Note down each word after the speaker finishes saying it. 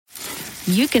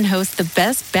you can host the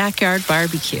best backyard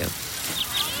barbecue.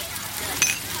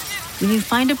 When you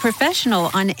find a professional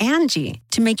on Angie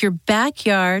to make your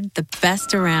backyard the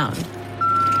best around.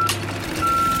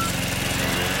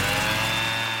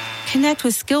 Connect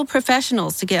with skilled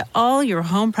professionals to get all your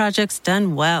home projects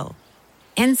done well.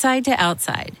 Inside to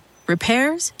outside,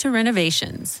 repairs to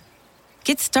renovations.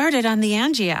 Get started on the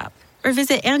Angie app or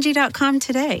visit Angie.com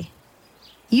today.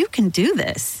 You can do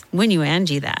this when you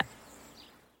Angie that.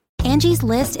 Angie's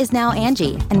List is now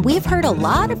Angie, and we've heard a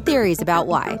lot of theories about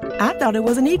why. I thought it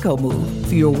was an eco move.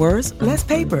 Fewer words, less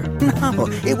paper. No,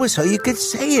 it was so you could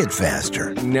say it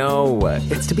faster. No,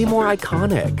 it's to be more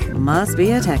iconic. Must be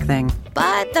a tech thing.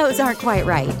 But those aren't quite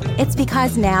right. It's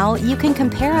because now you can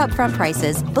compare upfront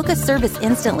prices, book a service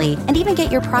instantly, and even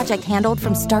get your project handled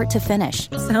from start to finish.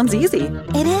 Sounds easy.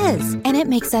 It is, and it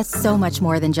makes us so much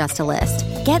more than just a list.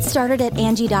 Get started at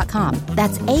Angie.com.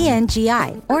 That's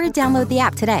ANGI, or download the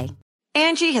app today.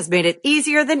 Angie has made it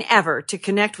easier than ever to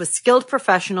connect with skilled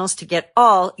professionals to get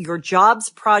all your jobs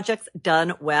projects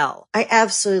done well. I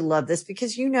absolutely love this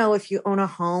because, if you own a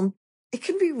home, it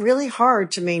can be really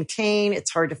hard to maintain.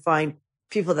 It's hard to find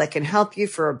people that can help you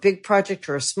for a big project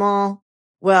or a small.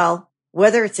 Well,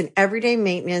 whether it's in everyday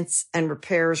maintenance and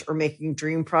repairs or making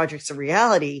dream projects a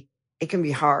reality, it can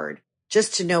be hard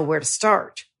just to know where to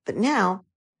start. But now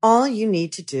all you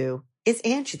need to do is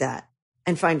Angie that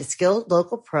and find a skilled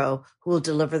local pro who will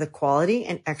deliver the quality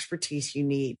and expertise you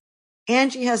need.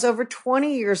 Angie has over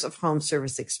 20 years of home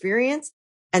service experience,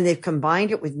 and they've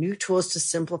combined it with new tools to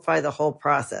simplify the whole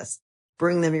process.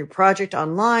 Bring them your project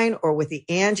online or with the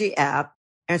Angie app,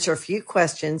 answer a few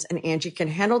questions, and Angie can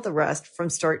handle the rest from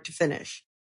start to finish.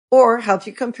 Or help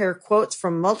you compare quotes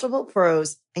from multiple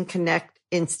pros and connect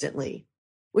instantly,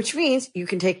 which means you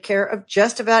can take care of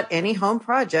just about any home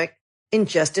project in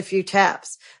just a few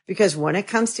taps. Because when it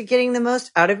comes to getting the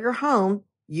most out of your home,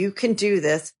 you can do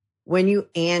this when you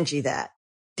Angie that.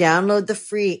 Download the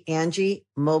free Angie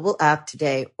mobile app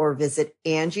today or visit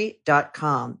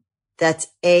Angie.com. That's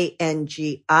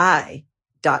ANGI.com.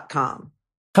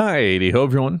 Hi, ho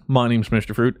everyone. My name's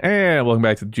Mr. Fruit, and welcome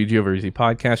back to the GG Over Easy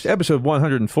podcast, episode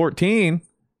 114.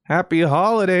 Happy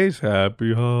holidays.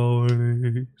 Happy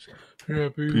holidays.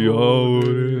 Happy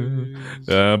holidays.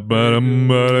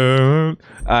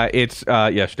 It's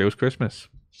yesterday was Christmas,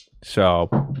 so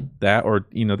that, or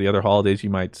the other holidays you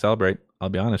might celebrate. I'll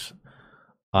be honest,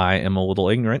 I am a little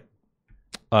ignorant.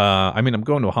 I'm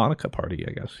going to a Hanukkah party,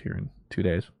 I guess, here in 2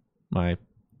 days. My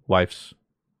wife's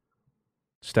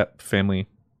step family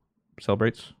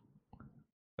celebrates.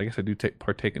 I guess I do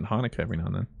partake in Hanukkah every now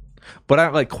and then, but I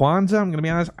like Kwanzaa. I'm gonna be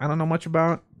honest, I don't know much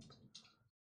about.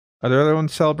 Are there other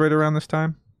ones celebrated around this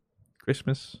time?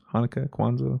 Christmas, Hanukkah,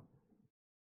 Kwanzaa.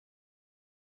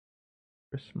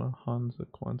 Christmas, Hanukkah,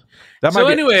 Kwanzaa. That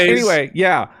might be. Anyway,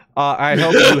 yeah. I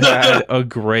hope you had a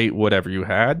great whatever you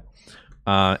had.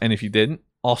 And if you didn't,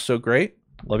 also great.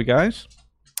 Love you guys.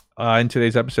 In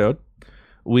today's episode,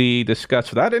 we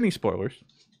discuss, without any spoilers,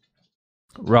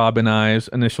 Rob and I's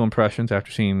initial impressions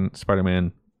after seeing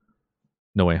Spider-Man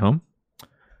No Way Home.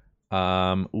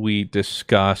 We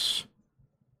discuss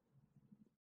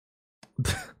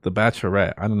The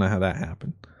Bachelorette. I don't know how that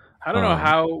happened. I don't know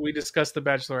how we discussed The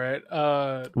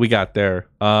Bachelorette. We got there.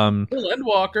 Will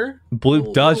Endwalker.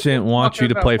 Blue doesn't want you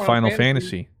to play Final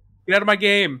Fantasy. Get out of my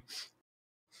game.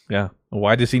 Yeah.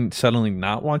 Why does he suddenly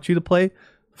not want you to play?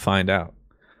 Find out.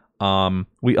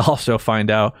 We also find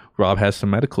out Rob has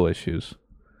some medical issues.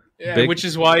 Yeah, which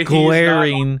is why he's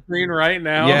glaring, not on screen right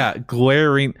now. Yeah,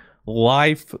 glaring,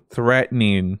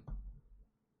 life-threatening.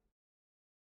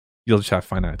 You'll just have to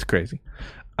find out. It's crazy.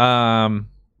 Yeah,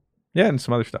 and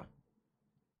some other stuff.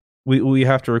 We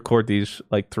have to record these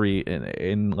like three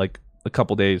in like a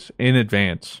couple days in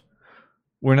advance.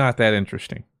 We're not that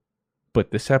interesting, but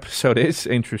this episode is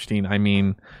interesting. I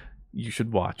mean, you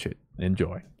should watch it.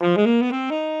 Enjoy.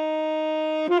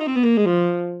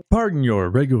 Pardon your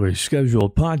regularly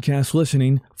scheduled podcast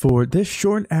listening for this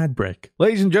short ad break.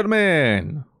 Ladies and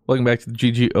gentlemen, welcome back to the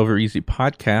GG Over Easy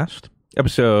podcast,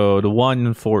 episode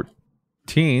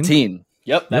 114.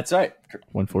 Yep, that's right.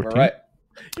 114. Right.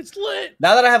 It's lit.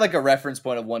 Now that I have like a reference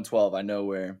point of 112, I know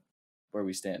where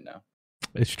we stand now.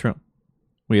 It's true.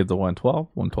 We have the 112,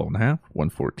 112 and a half,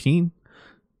 114.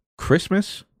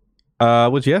 Christmas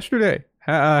was yesterday.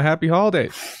 Happy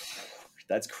holidays.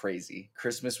 That's crazy.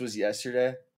 Christmas was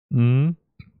yesterday.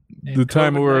 Mm-hmm. The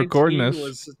time we were recording this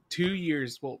was 2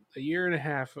 years. Well, a year and a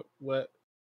half.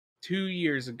 2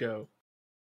 years ago.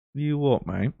 You won't,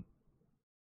 mate.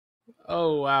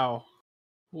 Oh, wow.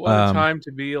 What a time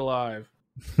to be alive.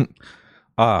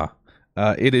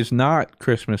 It is not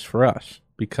Christmas for us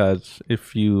because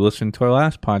if you listen to our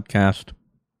last podcast,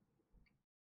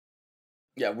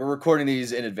 Yeah, we're recording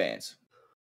these in advance.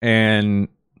 and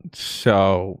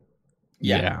so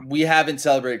yeah, We haven't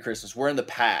celebrated Christmas. We're in the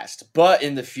past, but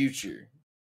in the future.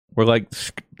 we're like,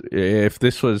 if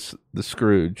this was the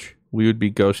Scrooge, we would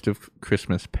be Ghost of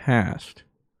Christmas Past.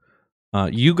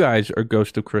 You guys are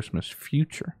Ghost of Christmas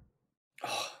Future.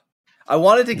 I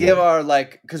wanted to give our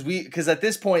because at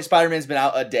this point Spider-Man's been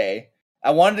out a day.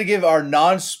 I wanted to give our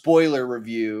non-spoiler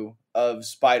review of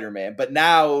Spider-Man, but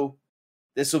now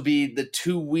this will be the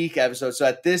 2-week episode. So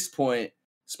at this point,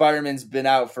 Spider-Man's been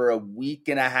out for a week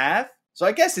and a half. So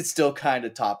I guess it's still kind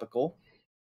of topical.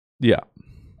 Yeah.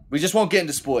 We just won't get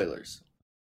into spoilers.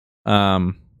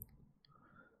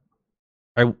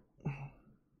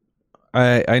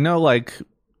 I know, like,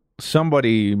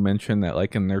 somebody mentioned that,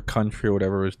 like, in their country or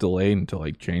whatever, it was delayed until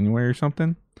like January or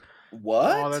something.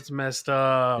 What? Oh, that's messed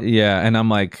up. Yeah, and I'm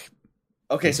like,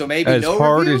 okay, so maybe as no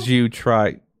hard review? as you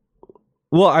try.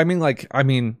 Well, I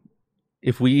mean,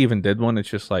 if we even did one, it's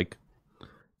just like,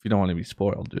 if you don't want to be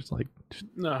spoiled, just like,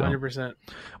 No, don't. 100%.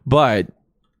 But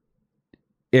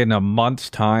in a month's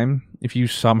time, if you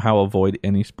somehow avoid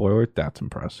any spoiler, that's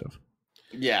impressive.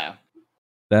 Yeah.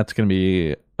 That's going to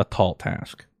be a tall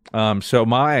task. So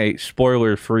my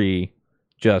spoiler-free,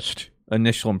 just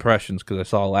initial impressions, because I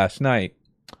saw it last night,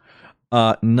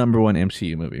 number one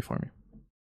MCU movie for me.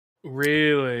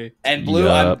 Really? And Blue,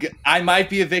 Yup. I might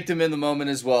be a victim in the moment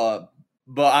as well,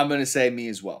 but I'm going to say me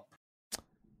as well.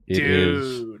 It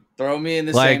is Dude. Throw me in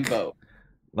the same boat.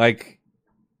 like,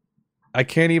 I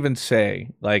can't even say,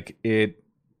 like, it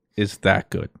is that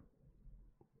good.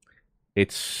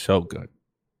 It's so good.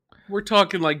 We're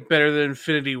talking like better than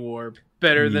Infinity War,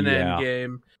 better than Yeah.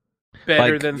 Endgame,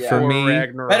 better Like, than for Thor me-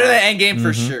 Ragnarok. Better than Endgame for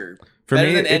Mhm. sure. For Better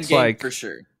me, than it's Endgame like, for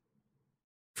sure.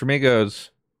 for me, it goes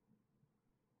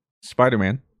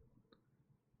Spider-Man,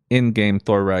 Endgame,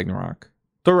 Thor Ragnarok.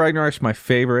 Thor Ragnarok's my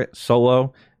favorite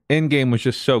solo. Endgame was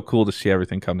just so cool to see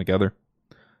everything come together,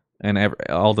 and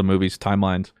all the movies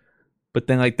timelines. But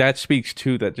then, like, that speaks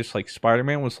to that. Just like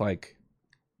Spider-Man was like,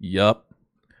 yup.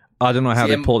 I don't know how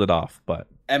See, they pulled it off, but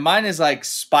And mine is like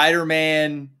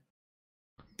Spider-Man,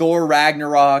 Thor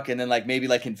Ragnarok, and then like maybe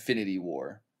like Infinity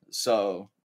War. So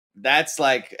that's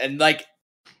like, and like,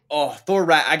 oh,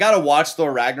 I gotta watch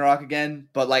Thor Ragnarok again,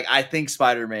 but like I think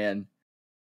Spider-Man.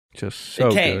 just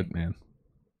so came. good, man.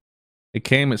 It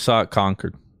came, it saw, it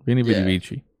conquered. Vini Vidi Yeah.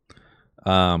 Vici.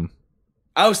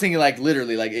 I was thinking like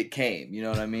literally like it came, you know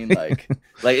what I mean? Like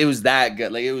like it was that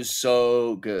good. Like it was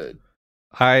so good.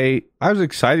 I was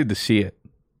excited to see it,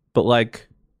 but like,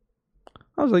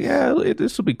 I was like, yeah,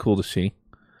 this will be cool to see,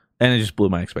 and it just blew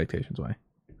my expectations away.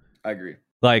 I agree.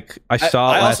 Like, I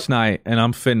saw I it last also- night, and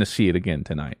I'm finna see it again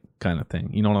tonight, kind of thing.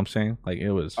 You know what I'm saying? Like,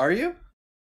 it was. Are you?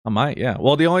 I might, yeah.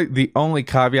 Well, the only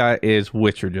caveat is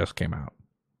Witcher just came out,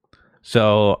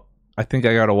 so I think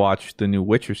I gotta watch the new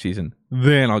Witcher season,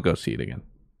 then I'll go see it again.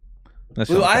 That's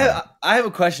Blue, all I'm saying. I have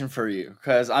a question for you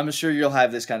because I'm sure you'll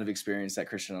have this kind of experience that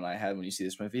Christian and I had when you see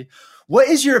this movie. What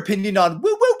is your opinion on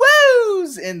woo woo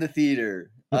woos in the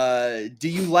theater? Do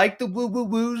you like the woo woo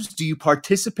woos? Do you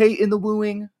participate in the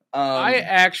wooing? I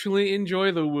actually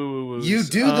enjoy the woo woos. You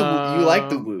do you like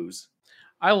the woos?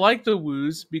 I like the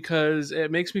woos because it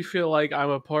makes me feel like I'm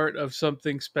a part of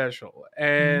something special.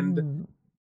 And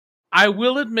I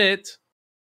will admit,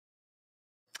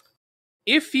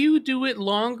 if you do it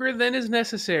longer than is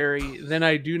necessary, then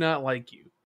I do not like you.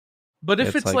 But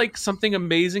if It's it's like something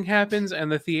amazing happens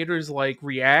and the theater's like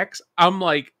reacts, I'm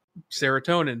like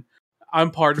serotonin.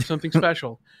 I'm part of something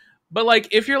special. But like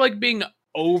if you're like being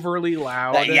overly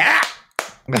loud, Like, yeah.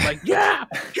 like yeah,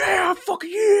 fucking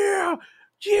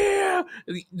yeah,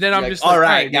 then I'm Like, just like, all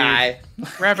right, dude, guy.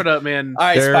 wrap it up, man. All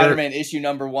right, There- Spider-Man issue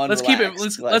number 1. Let's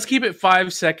relax. let's keep it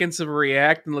 5 seconds of a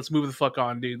react and let's move the fuck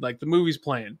on, dude. Like the movie's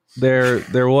playing. There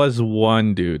was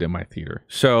one dude in my theater.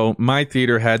 So my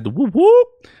theater had the whoop whoop,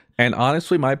 and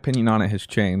honestly, my opinion on it has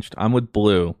changed. I'm with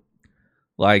Blue.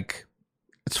 Like,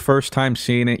 it's first time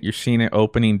seeing it. You're seeing it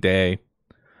opening day,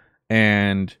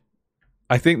 and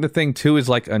I think the thing too is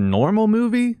like a normal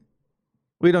movie.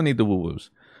 We don't need the woo woos,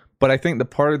 but I think the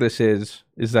part of this is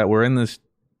that we're in this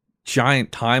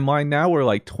giant timeline now where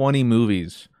like 20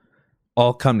 movies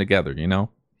all come together, you know,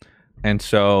 and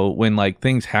so when like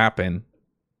things happen,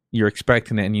 you're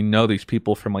expecting it, and you know these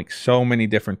people from like so many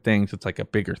different things. It's like a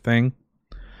bigger thing.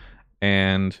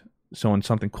 And so when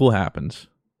something cool happens,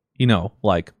 you know,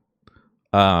 like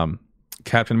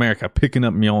Captain America picking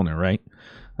up Mjolnir, right?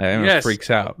 Everyone Yes.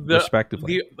 freaks out,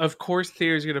 respectively. Of course,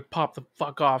 theater's gonna pop the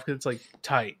fuck off because it's like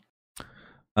tight.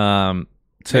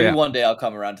 So, Maybe yeah. one day I'll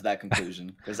come around to that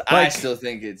conclusion because I Like, still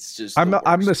think it's just. I'm the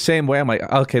worst. same way. I'm like,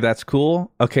 okay, that's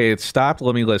cool. Okay, it stopped.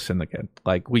 Let me listen again.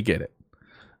 Like, we get it.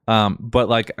 But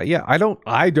like, yeah, I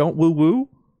don't woo woo,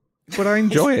 but I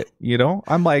enjoy it. You know,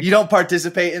 I'm like, You don't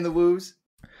participate in the woos.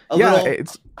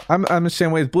 I'm the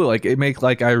same way as Blue. Like, it makes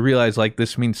like I realize like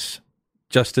this means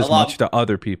just as much to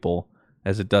other people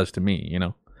as it does to me. You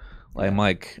know, like I'm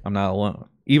like I'm not alone,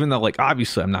 even though like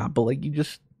obviously I'm not. But like you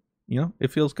just, you know,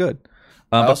 it feels good.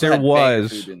 But there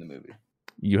was food in the movie.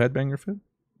 You had banger food.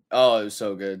 Oh, it was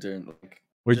so good during. Like,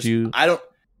 Where'd you? I don't.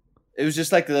 It was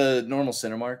just like the normal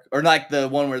Cinemark, or like the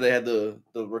one where they had the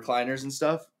recliners and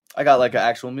stuff. I got like an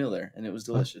actual meal there, and it was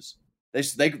delicious.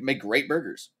 They make great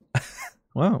burgers.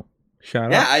 Wow!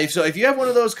 Shout out. Yeah, so if you have one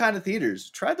of those kind of theaters,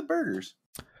 try the burgers.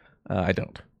 I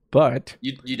don't, but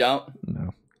you don't.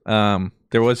 No.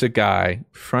 There was a guy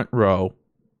front row,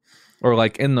 or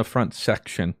like in the front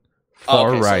section,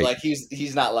 far right. So like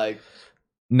he's not like.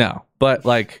 No, but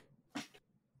like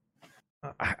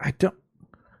I don't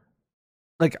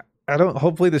like. I don't.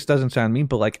 Hopefully, this doesn't sound mean,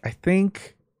 but like I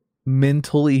think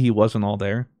mentally he wasn't all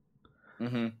there.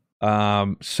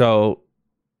 Mm-hmm. So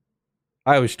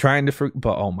I was trying to,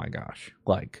 but oh my gosh,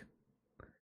 like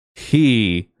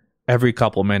he every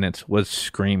couple minutes was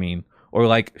screaming or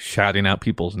like shouting out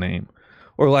people's name,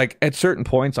 or like at certain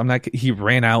points he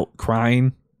ran out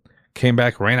crying, came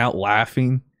back, ran out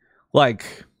laughing, like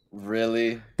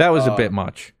really that was a bit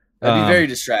much. That'd be very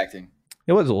distracting.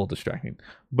 It was a little distracting,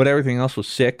 but everything else was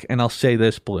sick. And I'll say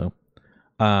this, Blue.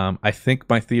 I think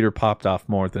my theater popped off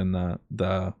more than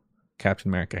the Captain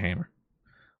America hammer.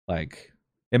 Like,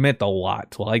 it meant a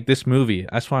lot to like this movie.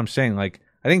 That's what I'm saying. Like,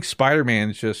 I think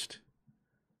Spider-Man's just.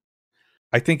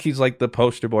 I think he's like the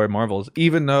poster boy of Marvels.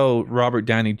 Even though Robert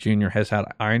Downey Jr. has had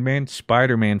Iron Man,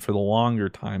 Spider-Man for the longer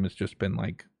time has just been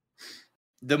like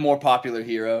the more popular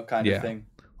hero kind of thing.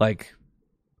 Like.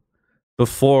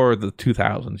 Before the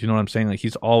 2000s, you know what I'm saying? Like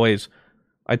he's always,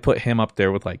 I'd put him up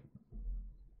there with like,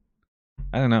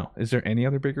 I don't know. Is there any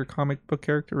other bigger comic book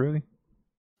character really?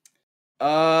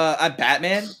 I'm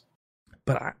Batman.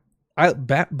 But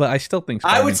I still think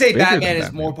I would say Spider-Man's Batman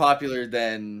is more popular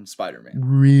than Spider-Man.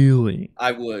 Really?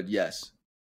 I would, yes.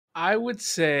 I would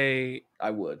say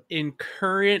I would. In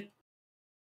current.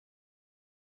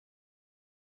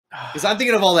 Because I'm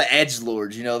thinking of all the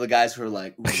edgelords, you know, the guys who are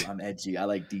like, "Ooh, I'm edgy. I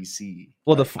like DC."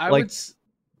 Well, I think it's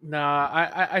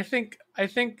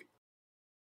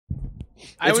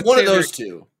would one say of those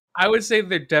two. I would say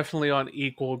they're definitely on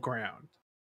equal ground.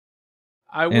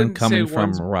 I and wouldn't coming say from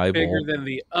one's rival, bigger than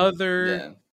the other. Yeah.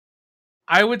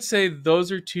 I would say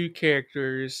those are two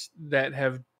characters that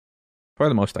have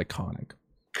probably the most iconic.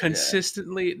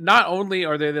 Consistently, not only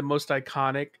are they the most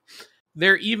iconic,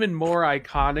 they're even more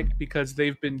iconic because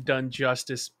they've been done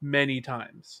justice many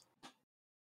times.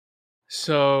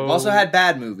 So We've also had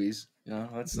bad movies, you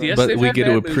know. Yes, but we had get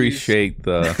to bad appreciate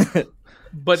movies. the.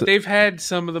 But they've had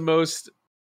some of the most.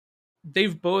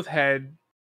 They've both had,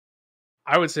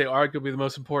 I would say, arguably the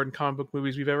most important comic book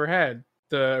movies we've ever had.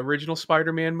 The original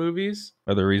Spider-Man movies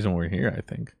Are the reason we're here, I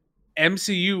think.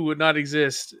 MCU would not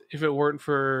exist if it weren't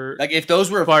for like if those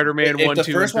were Spider-Man 1, 2, and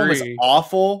 3. The first one was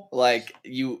awful. Like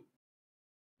you,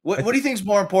 what do you think is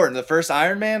more important, the first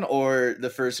Iron Man or the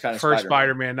first kind of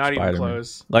Spider-Man? Not even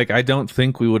close. Like I don't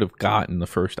think we would have gotten the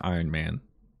first Iron Man.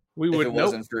 We would. If it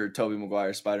wasn't for Tobey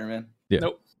Maguire's Spider-Man. Yeah.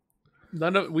 Nope.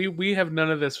 We have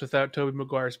none of this without Tobey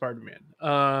Maguire's Spider-Man.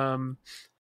 And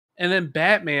then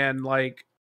Batman, like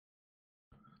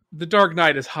the Dark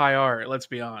Knight is high art. Let's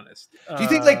be honest. Do you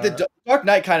think like the Dark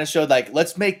Knight kind of showed like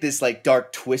let's make this like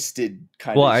dark twisted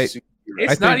kind of?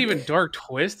 It's not even dark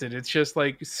twisted. It's just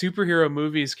like superhero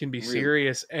movies can be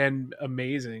serious and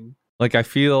amazing. Like I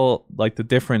feel like the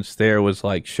difference there was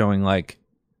like showing like,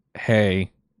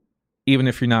 hey, even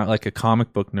if you're not like a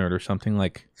comic book nerd or something,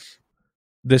 like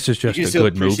this is just a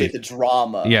good movie. The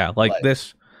drama, yeah, like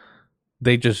this,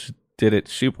 they just did it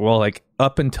super well. Like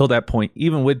up until that point,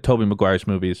 even with Tobey Maguire's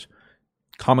movies,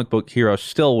 comic book heroes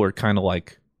still were kind of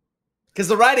like. Because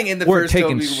the writing in the first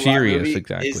taken Tobey serious movie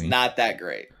exactly is not that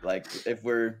great. Like if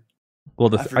we're but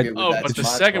the second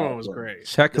one was great.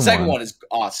 The second one is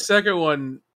awesome. Second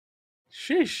one,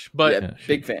 sheesh. But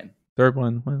big fan. Third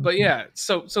one, well, but yeah.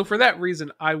 So for that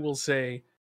reason, I will say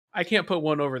I can't put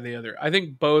one over the other. I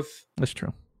think both. That's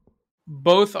true.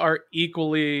 Both are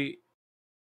equally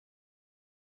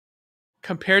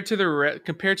compared to the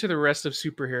rest of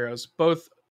superheroes. Both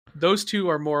those two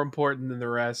are more important than the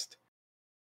rest.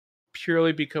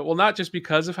 Purely because, well, not just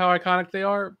because of how iconic they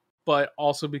are, but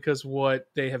also because what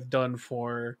they have done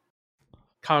for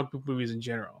comic book movies in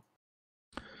general.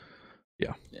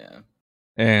 Yeah. Yeah.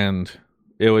 And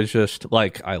it was just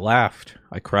like I laughed,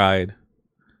 I cried,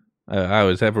 I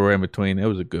was everywhere in between. It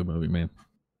was a good movie, man.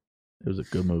 It was a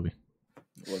good movie.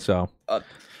 So a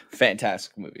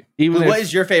fantastic movie. Even what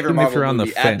is your favorite Marvel you're on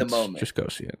movie the fence, at the moment? just go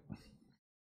see it.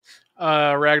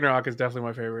 Ragnarok is definitely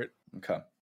my favorite. Okay,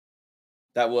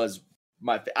 that was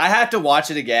I have to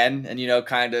watch it again, and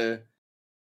kind of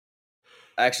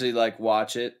actually like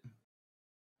watch it.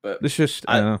 But This just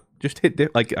just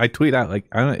hit like I tweet out like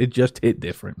it just hit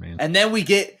different, man. And then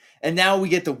now we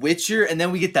get The Witcher, and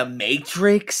then we get The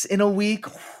Matrix in a week.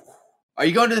 Are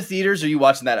you going to the theaters or are you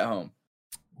watching that at home?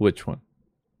 Which one?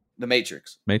 The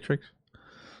Matrix. Matrix?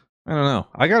 I don't know.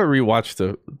 I gotta rewatch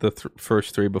the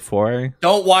first three before I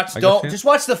just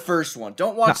watch the first one.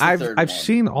 Don't watch the third one. I've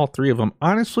seen all three of them.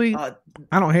 Honestly, I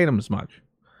don't hate them as much.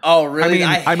 Oh, really?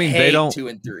 I mean, hate they don't 2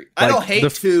 and 3. like, I don't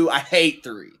hate 2. I hate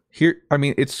 3. Here, I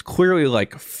mean, it's clearly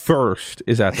like first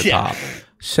is at the top,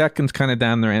 second's kind of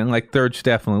down there, and like third's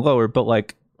definitely lower. But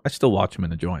like, I still watch them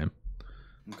and enjoy them.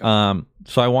 Okay.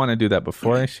 So I want to do that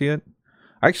before I see it.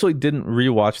 I actually didn't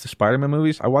rewatch the Spider-Man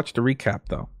movies. I watched a recap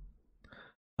though,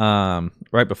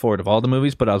 right before it of all the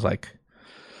movies. But I was like,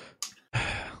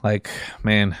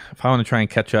 man, if I want to try and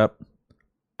catch up,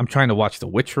 I'm trying to watch The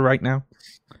Witcher right now.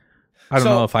 I don't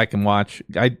know if I can watch.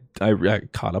 I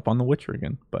caught up on The Witcher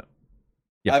again, but.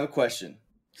 Yeah. I have a question.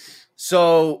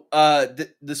 So,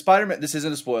 the Spider-Man, this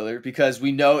isn't a spoiler because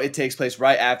we know it takes place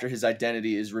right after his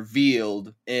identity is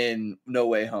revealed in No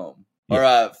Way Home or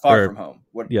Far From Home.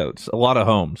 Yeah, it's a lot of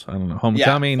homes. I don't know.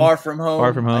 Homecoming, Far From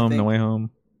Home, No Way Home.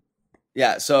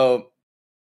 Yeah, so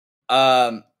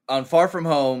on Far From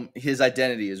Home, his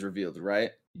identity is revealed, right?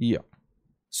 Yeah.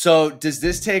 So, does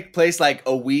this take place like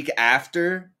a week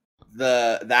after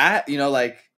that?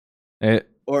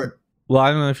 Well,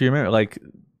 I don't know if you remember. Like,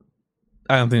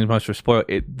 I don't think it's much for spoil.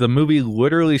 The movie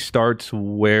literally starts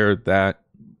where that's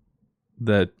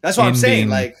what I'm saying.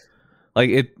 Like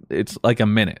it's like a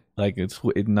minute. Like it's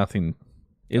nothing.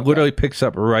 It literally picks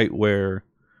up right where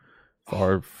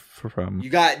Far From. You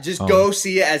got go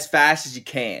see it as fast as you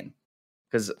can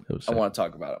because I want to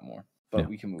talk about it more. But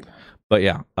we can move on. But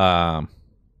yeah,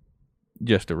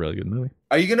 just a really good movie.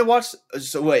 Are you gonna watch?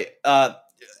 So wait.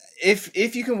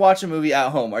 If you can watch a movie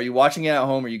at home, are you watching it at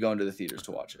home or are you going to the theaters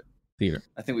to watch it? Theater.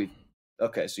 I think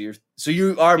okay, so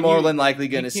you are more than likely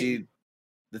going to see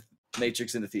the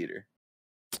Matrix in the theater.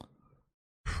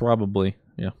 Probably,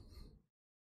 yeah.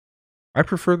 I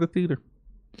prefer the theater.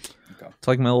 Okay. It's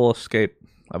like my little escape.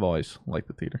 I've always liked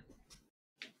the theater.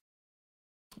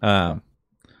 And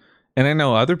I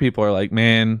know other people are like,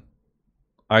 man,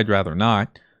 I'd rather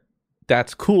not.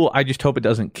 That's cool. I just hope it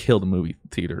doesn't kill the movie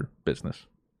theater business.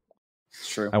 It's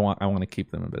true. I want to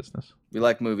keep them in business. We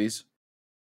like movies.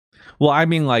 Well, I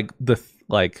mean, like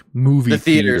movie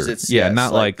theaters. theater.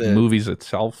 Not like the movies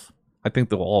itself. I think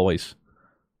they'll always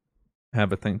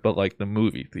have a thing, but like the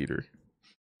movie theater,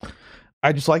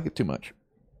 I just like it too much.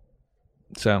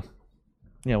 So,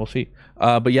 yeah, we'll see.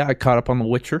 But yeah, I caught up on The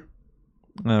Witcher,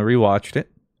 rewatched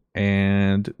it,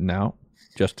 and now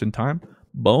just in time,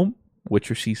 boom,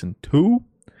 Witcher season 2,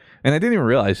 and I didn't even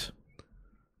realize.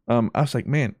 I was like,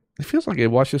 man. It feels like I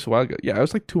watched this a while ago. Yeah, it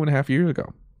was like 2.5 years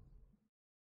ago.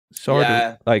 So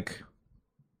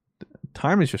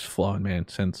time is just flowing, man.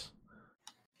 Since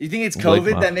you think it's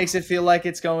COVID that makes it feel like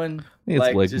it's going. It's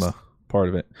Ligma part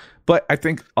of it, but I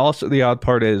think also the odd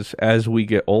part is as we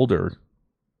get older,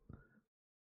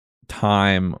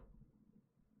 our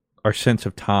sense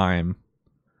of time,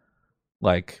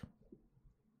 like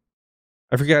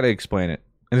I forget how to explain it.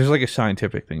 And there's like a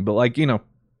scientific thing, but like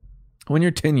when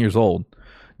you're 10 years old.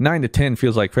 9 to 10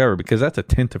 feels like forever because that's a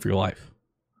tenth of your life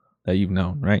that you've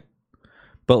known, right?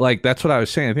 But like that's what I was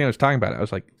saying. I think I was talking about it. I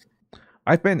was like,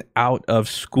 I've been out of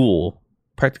school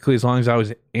practically as long as I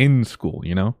was in school,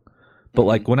 But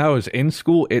like when I was in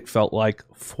school, it felt like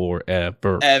forever.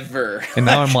 And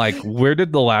now I'm like, where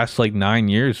did the last like 9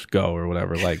 years go or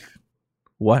whatever? Like,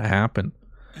 what happened?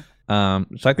 So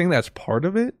I think that's part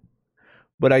of it.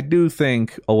 But I do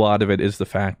think a lot of it is the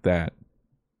fact that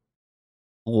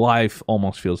life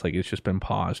almost feels like it's just been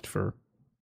paused for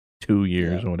 2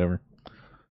 years or whatever.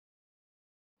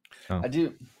 I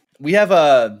do. We have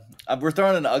we're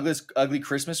throwing an ugly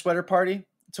Christmas sweater party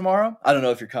tomorrow. I don't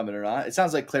know if you're coming or not. It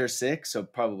sounds like Claire's sick, so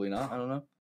probably not. I don't know.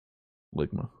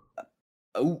 Ligma.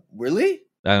 Oh, really?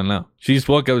 I don't know. She just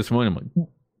woke up this morning. I'm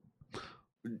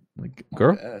like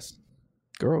girl.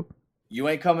 You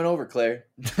ain't coming over, Claire.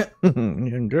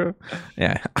 Girl.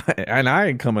 Yeah, and I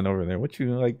ain't coming over there. What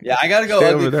you like? Yeah, I gotta go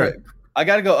ugly. I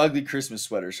gotta go ugly Christmas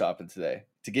sweater shopping today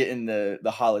to get in the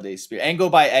holiday spirit and go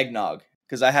buy eggnog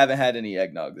because I haven't had any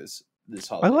eggnog this this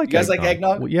holiday. I like you guys like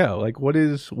eggnog? Yeah, like what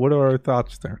are our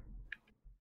thoughts there?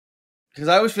 Because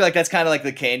I always feel like that's kind of like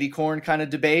the candy corn kind of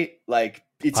debate. Like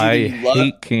it's either I you love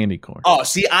hate candy corn. Oh,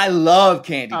 see, I love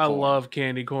candy corn. I love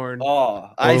candy corn. Oh,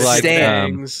 I like,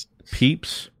 stand Things.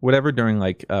 Peeps, whatever during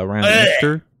like around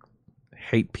Easter.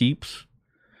 Hate Peeps.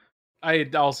 I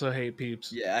also hate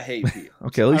Peeps. Yeah, I hate Peeps.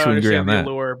 Okay, at least we agree on the that.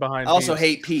 allure behind I also Peeps.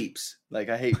 hate Peeps. Like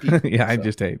I hate Peeps. Yeah, I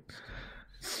just hate.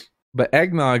 But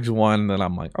eggnog's one that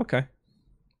I'm like, okay,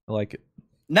 I like it.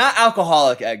 Not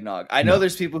alcoholic eggnog. I know No.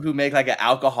 there's people who make like an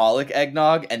alcoholic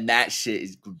eggnog, and that shit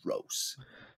is gross.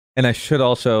 And I should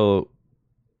also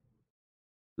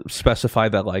specify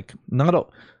that like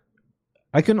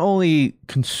I can only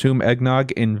consume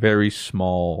eggnog in very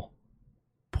small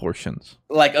portions.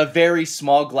 Like a very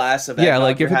small glass of eggnog. Yeah,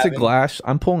 like if you're it's having. a glass,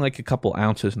 I'm pulling like a couple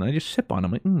ounces and I just sip on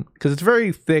them, like, because it's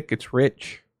very thick, it's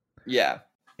rich. Yeah.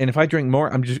 And if I drink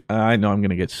more, I know I'm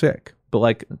gonna get sick. But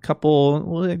like a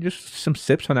couple, just some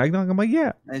sips on eggnog, I'm like,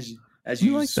 yeah, As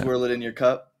you like that. swirl it in your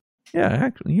cup. yeah,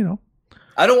 actually,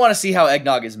 I don't want to see how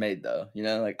eggnog is made, though. You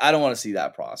know, like I don't want to see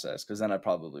that process because then I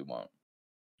probably won't.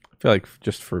 I feel like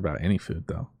just for about any food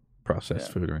though,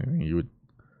 processed food or anything, you'd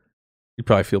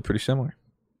probably feel pretty similar.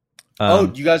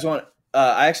 You guys want?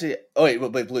 I actually. Oh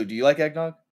wait, Blue. Do you like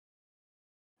eggnog?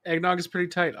 Eggnog is pretty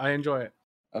tight. I enjoy it,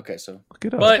 Okay, so look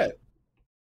it up. but Okay.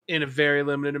 in a very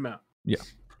limited amount.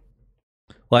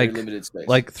 like very limited space.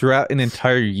 like throughout an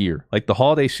entire year, like the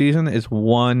holiday season is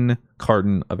 1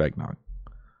 carton of eggnog.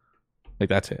 Like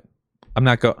that's it. I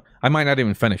might not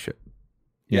even finish it.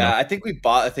 you yeah, know? I think we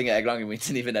bought a thing of eggnog and we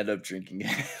didn't even end up drinking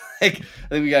it. Like I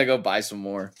think we gotta go buy some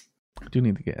more. I do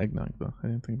need to get eggnog though. I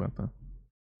didn't think about that.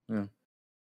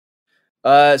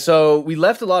 So we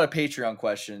left a lot of Patreon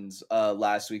questions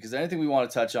last week. Is there anything we want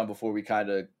to touch on before we kind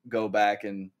of go back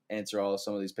and answer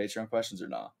some of these Patreon questions or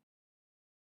not?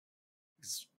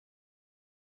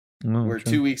 No, We're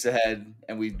true. 2 weeks ahead,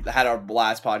 and we had our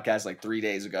last podcast like 3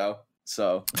 days ago.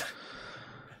 So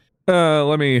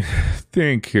Let me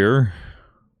think here.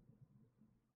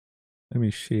 Let me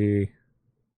see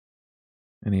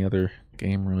any other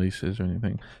game releases or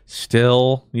anything.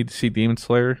 Still need to see Demon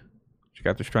Slayer. She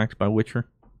got distracted by Witcher.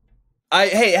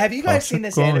 hey, have you guys seen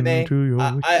this anime?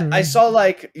 I saw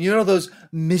like those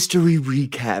mystery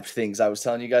recap things I was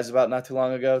telling you guys about not too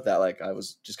long ago that like I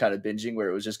was just kind of binging where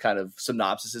it was just kind of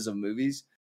synopsises of movies.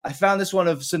 I found this one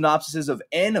of synopsises of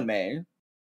anime,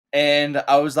 and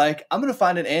I was like, I'm gonna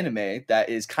find an anime that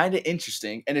is kind of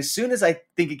interesting. And as soon as I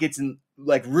think it gets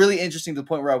like really interesting to the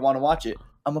point where I want to watch it,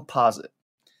 I'm gonna pause it.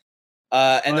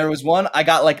 And there was one I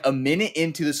got like a minute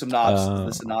into the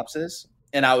synopsis,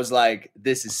 and I was like,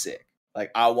 "This is sick!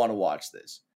 Like, I want to watch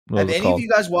this." Have any of you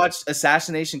guys watched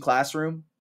Assassination Classroom?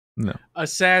 No.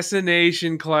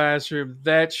 Assassination Classroom.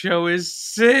 That show is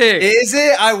sick. Is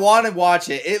it? I want to watch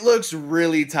it. It looks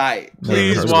really tight.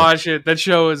 Please watch it. That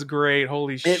show is great.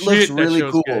 Holy shit! It looks really that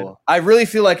show's cool. good. I really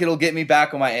feel like it'll get me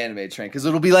back on my anime train because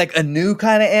it'll be like a new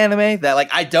kind of anime that like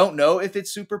I don't know if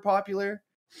it's super popular.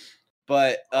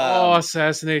 But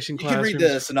Assassination you can Classroom. read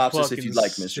the synopsis if you'd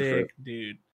like, Mr. Fruit.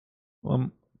 Dude.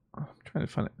 I'm trying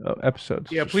to find it.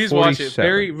 Episodes. Yeah, It's please watch it. 47.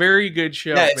 Very, very good show.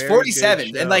 Yeah, it's Very 47.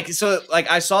 good show. And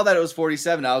like I saw that it was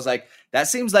 47. I was like, that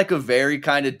seems like a very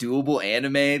kind of doable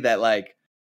anime that like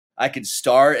I could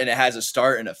start and it has a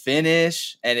start and a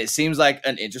finish. And it seems like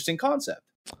an interesting concept.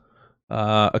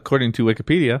 According to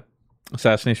Wikipedia,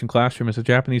 Assassination Classroom is a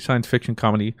Japanese science fiction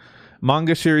comedy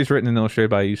manga series written and illustrated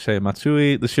by Yusei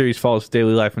Matsui. The series follows the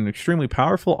daily life of an extremely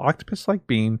powerful octopus-like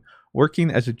being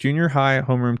working as a junior high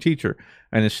homeroom teacher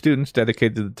and his students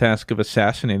dedicated to the task of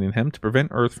assassinating him to prevent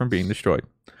Earth from being destroyed.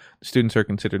 The students are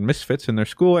considered misfits in their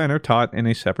school and are taught in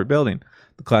a separate building.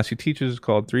 The class he teaches is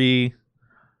called 3.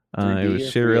 3D it or was 3A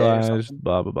or serialized, something?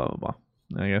 blah, blah, blah, blah,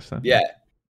 blah. I guess that. Yeah.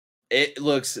 It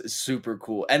looks super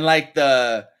cool. And like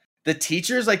the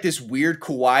teacher's like this weird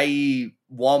kawaii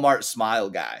Walmart smile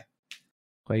guy.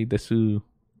 Play desu.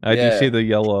 I do Yeah. see the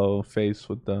yellow face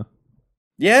with the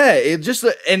Yeah, it just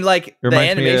and like the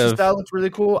Reminds me animation of style looks really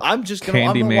cool. I'm gonna watch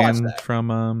Candyman that.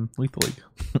 from Lethal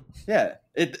League. Yeah,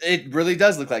 it really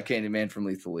does look like Candyman from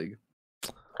Lethal League.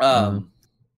 I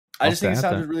I'll just think it add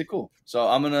sounded that. really cool. So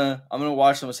I'm gonna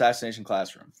watch some Assassination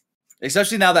Classroom,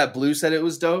 especially now that Blue said it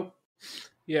was dope.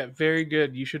 Yeah, very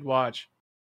good. You should watch.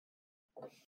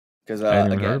 Because I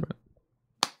hadn't even heard again,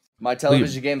 of it. my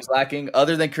television game is lacking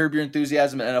other than Curb Your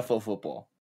Enthusiasm and NFL football.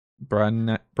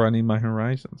 Broadening my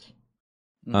horizons.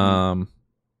 Mhm.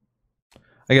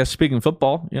 I guess speaking of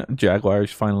football, yeah,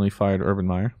 Jaguars finally fired Urban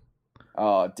Meyer.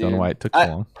 Oh, dude, Don't know why it took so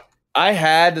long. I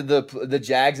had the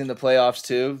Jags in the playoffs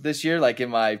too this year, like in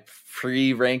my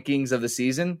pre rankings of the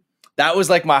season. That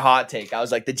was like my hot take. I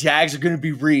was like, the Jags are going to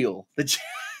be real.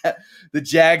 The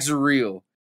Jags are real.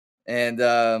 And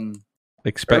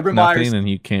expect Urban nothing, Meyer's and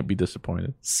you can't be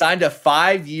disappointed. signed a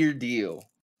 5-year deal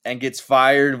and gets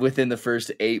fired within the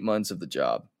first 8 months of the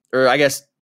job, or I guess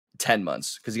 10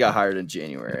 months because he got hired in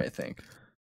January, I think.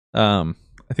 I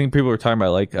think people were talking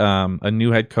about like a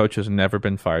new head coach has never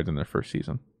been fired in their first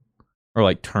season, or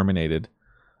like terminated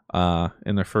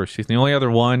in their first season. The only other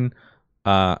one,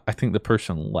 I think the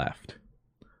person left.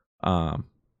 I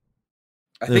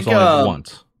There's think only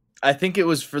once. I think it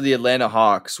was for the Atlanta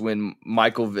Hawks when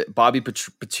Bobby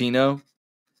Petrino.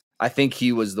 I think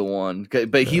he was the one,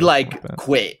 but he like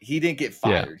quit. He didn't get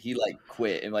fired. He like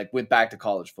quit and like went back to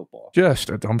college football. Just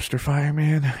a dumpster fire,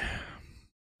 man.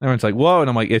 Everyone's like, whoa, and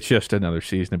I'm like, it's just another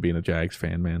season of being a Jags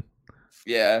fan, man.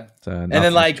 Yeah, and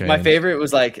then like my favorite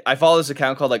was like I follow this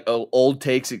account called like Old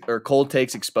Takes or Cold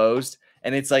Takes Exposed,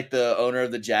 and it's like the owner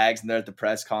of the Jags, and they're at the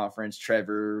press conference.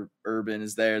 Trevor Urban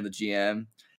is there, the GM,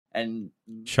 and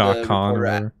Shaq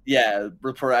Khan.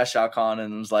 Reporter asked Shaq Khan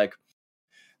and was like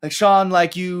Sean,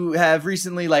 like you have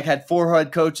recently like had 4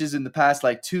 head coaches in the past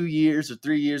like 2 years or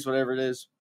 3 years, whatever it is.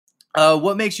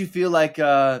 What makes you feel like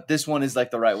this one is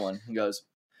like the right one? He goes,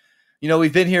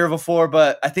 we've been here before,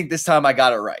 but I think this time I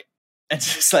got it right. And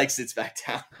just like sits back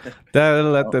down. It's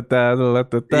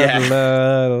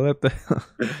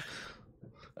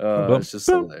just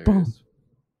hilarious.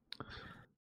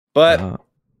 But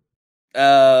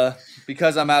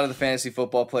because I'm out of the fantasy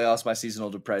football playoffs, my seasonal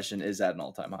depression is at an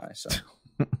all-time high. So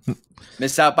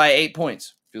missed out by 8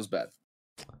 points. Feels bad.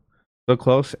 So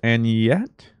close, and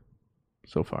yet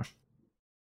so far.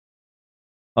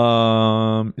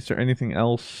 Is there anything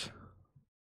else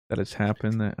that has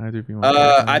happened that either of you want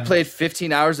to I played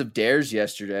 15 hours of Dares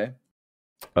yesterday.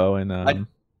 Oh, and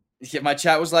my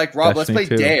chat was like, Rob, Destiny let's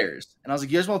play 2. Dares. And I was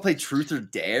like, you guys want to play Truth or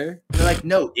Dare? And they're like,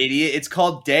 no, idiot. It's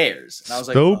called Dares. And I was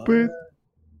like, stupid.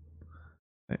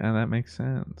 And that makes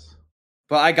sense.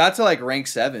 But I got to like rank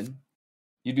 7.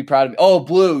 You'd be proud of me. Oh,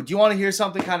 Blue, do you want to hear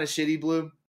something kind of shitty,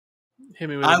 Blue? Hit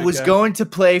me with I was going to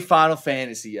play Final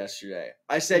Fantasy yesterday.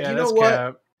 I said, you know what?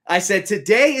 Cap. I said,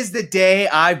 today is the day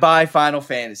I buy Final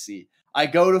Fantasy. I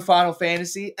go to Final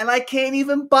Fantasy, and I can't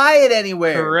even buy it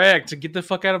anywhere. Correct. Get the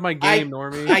fuck out of my game,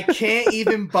 Normie. I can't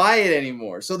even buy it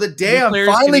anymore. So the day I'm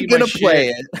finally going to play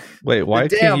it. Wait, why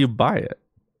can't you buy it?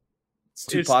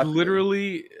 It's popular.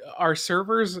 Literally, our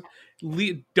servers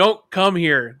don't come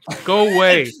here. Go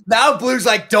away. Now Blue's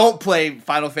like, don't play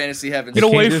Final Fantasy Heaven. Get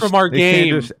away from our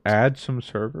game. Can't just add some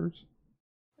servers?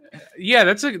 Yeah,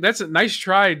 that's a nice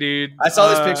try, dude. I saw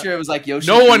this picture. It was like Yoshi.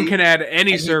 No one can add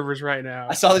any servers right now.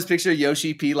 I saw this picture of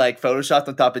Yoshi P like photoshopped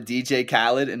on top of DJ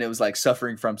Khaled, and it was like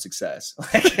suffering from success.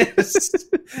 Like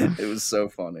it was so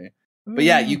funny. But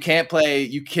yeah, you can't play.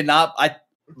 You cannot.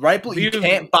 You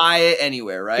can't buy it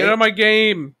anywhere. Right? Get out of my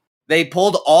game. They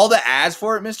pulled all the ads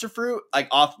for it, Mr. Fruit, like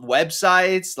off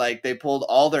websites. Like they pulled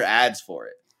all their ads for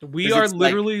it. We are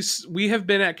literally. We have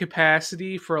been at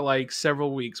capacity for like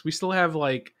several weeks. We still have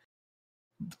like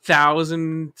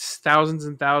thousands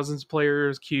and thousands of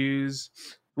players queues.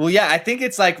 Well, yeah, I think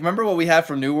it's like, remember what we had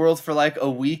from New World for like a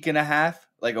week and a half,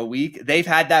 like a week. They've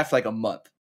had that for like a month,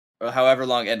 or however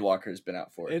long Endwalker has been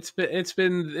out for. It's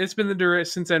been the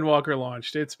duress since Endwalker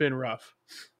launched. It's been rough.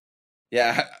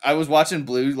 Yeah, I was watching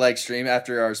Blue like stream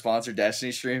after our sponsor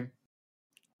Destiny stream.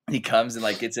 He comes and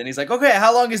like gets in. He's like, "Okay,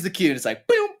 how long is the queue?" And it's like,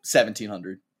 boom,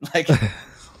 1,700. Like,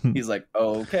 he's like,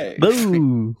 "Oh, okay."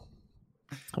 Boo.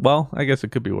 Well, I guess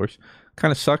it could be worse.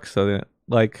 Kind of sucks though. That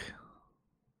like,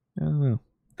 I don't know.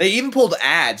 They even pulled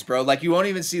ads, bro. Like you won't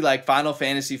even see like Final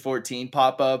Fantasy 14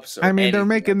 pop-ups. I mean, they're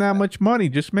making that much money.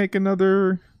 Just make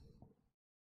another.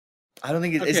 I don't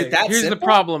think is it that. Here's simple? the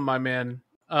problem, my man.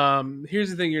 Here's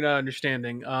the thing you're not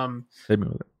understanding. Hit me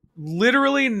with it.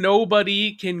 Literally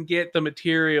nobody can get the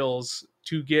materials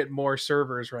to get more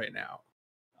servers right now.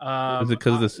 Is it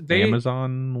because of this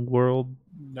Amazon world?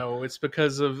 No, it's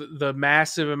because of the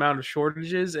massive amount of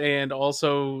shortages and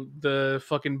also the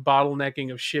fucking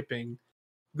bottlenecking of shipping.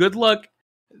 Good luck.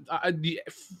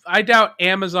 I doubt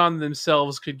Amazon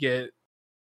themselves could get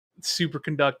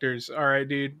superconductors. All right,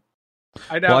 dude.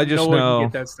 I doubt no one can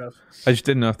get that stuff. I just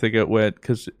didn't know if they get wet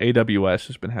because AWS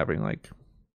has been having like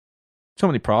so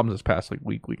many problems this past like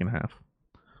week and a half.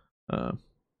 I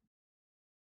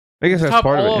guess that's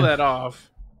part of it.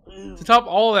 To top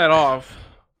all that off,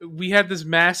 we had this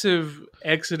massive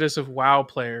exodus of WoW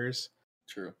players.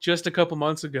 True. Just a couple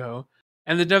months ago,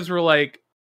 and the devs were like,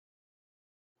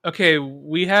 "Okay,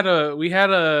 we had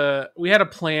a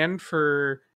plan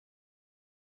for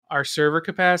our server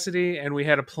capacity, and we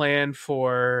had a plan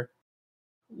for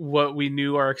what we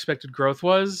knew our expected growth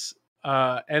was.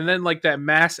 And then like that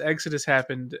mass exodus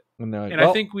happened, No, and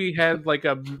I think we had I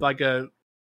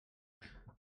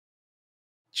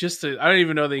don't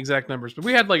even know the exact numbers, but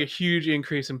we had like a huge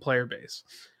increase in player base.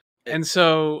 And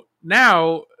so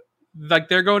now like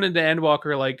they're going into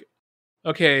Endwalker like,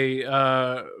 okay,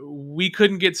 we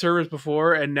couldn't get servers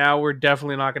before, and now we're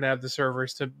definitely not going to have the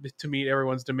servers to meet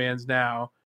everyone's demands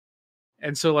now.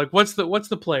 And so like what's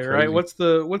the play, Crazy. right? What's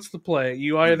the play?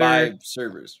 You either buy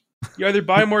servers. You either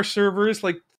buy more servers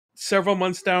like several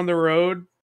months down the road,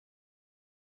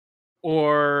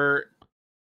 or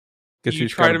you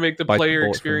try to make the player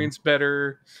experience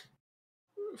better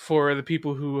for the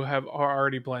people who are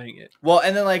already playing it. Well,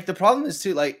 and then like the problem is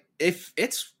too, like if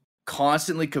it's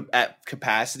constantly at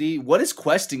capacity, what is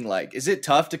questing like? Is it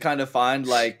tough to kind of find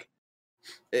like?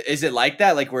 Is it like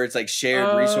that, like where it's like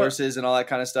shared resources and all that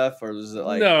kind of stuff, or is it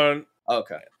like no?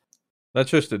 Okay, that's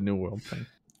just a New World thing.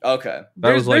 Okay,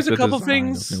 there's a couple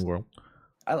things. New World.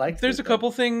 I like. There's a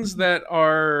couple things that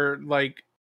are like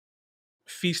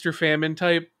feast or famine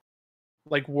type,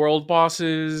 like world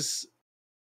bosses,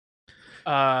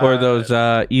 or those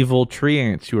evil tree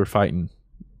ants you were fighting.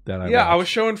 I was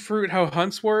showing Fruit how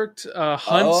hunts worked.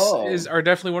 Hunts are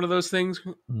definitely one of those things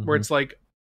where it's like,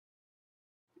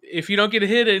 if you don't get a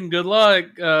hit in, good luck.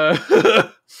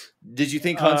 Did you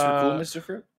think hunts were cool, Mr.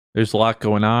 Fruit? There's a lot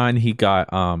going on. He got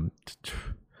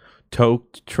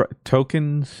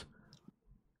tokens,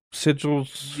 sigils,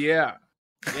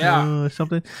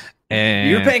 something. And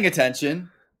you're paying attention.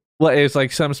 Well, it's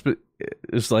like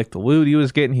it's like the loot he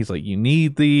was getting. He's like, you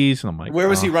need these, and I'm like, where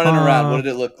was he running around? What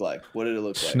did it look like?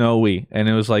 Snowy, and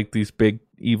it was like these big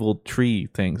evil tree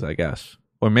things, I guess,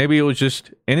 or maybe it was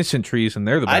just innocent trees, and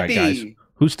they're the bad guys.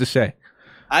 Who's to say?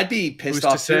 I'd be pissed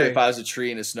off too if I was a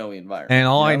tree in a snowy environment. And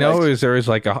all I know is there is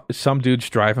like some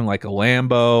dude's driving like a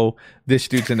Lambo. This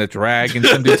dude's in a dragon.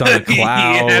 Some dude's on a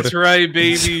cloud. Yeah, that's right,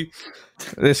 baby.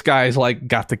 This guy's like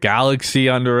got the galaxy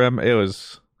under him. It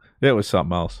was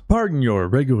something else. Pardon your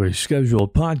regularly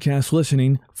scheduled podcast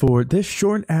listening for this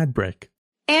short ad break.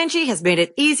 Angie has made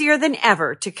it easier than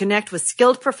ever to connect with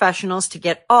skilled professionals to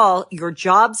get all your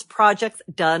jobs projects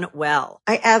done well.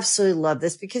 I absolutely love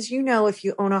this because, if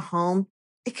you own a home,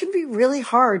 it can be really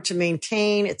hard to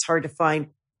maintain. It's hard to find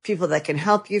people that can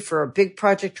help you for a big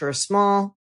project or a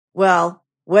small. Well,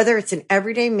 whether it's in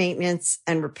everyday maintenance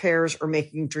and repairs or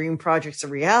making dream projects a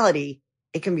reality,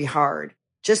 it can be hard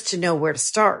just to know where to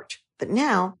start. But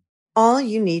now all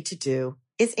you need to do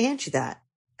is Angie that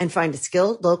and find a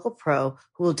skilled local pro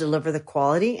who will deliver the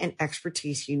quality and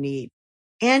expertise you need.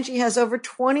 Angie has over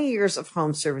 20 years of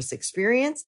home service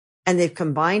experience, and they've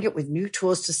combined it with new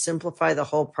tools to simplify the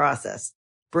whole process.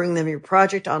 Bring them your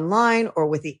project online or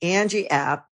with the Angie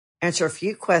app, answer a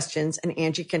few questions, and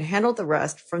Angie can handle the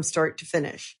rest from start to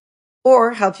finish.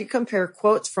 Or help you compare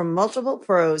quotes from multiple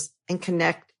pros and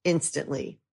connect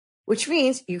instantly, which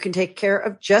means you can take care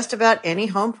of just about any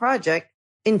home project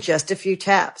in just a few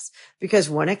taps. Because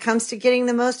when it comes to getting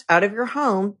the most out of your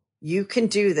home, you can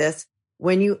do this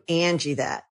when you Angie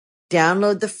that.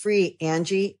 Download the free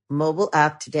Angie mobile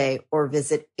app today or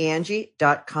visit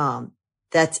Angie.com.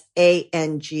 That's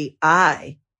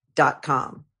ANGI.com.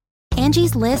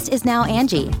 Angie's List is now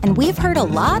Angie, and we've heard a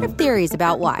lot of theories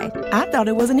about why. I thought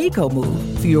it was an eco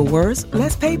move. Fewer words,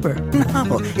 less paper.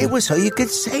 No, it was so you could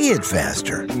say it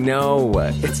faster. No,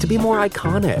 it's to be more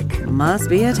iconic. Must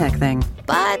be a tech thing.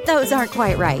 But those aren't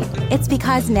quite right. It's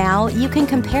because now you can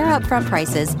compare upfront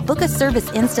prices, book a service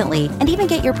instantly, and even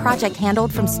get your project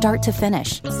handled from start to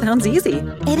finish. Sounds easy.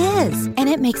 It is, and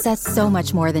it makes us so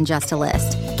much more than just a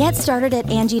list. Get started at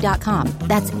Angie.com.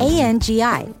 That's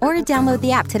ANGI, or download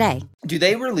the app today. Do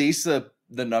they release the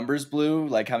numbers, Blue?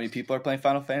 Like how many people are playing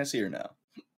Final Fantasy or no?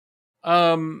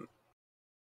 I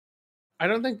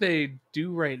don't think they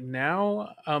do right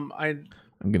now. I'm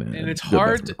gonna, and it's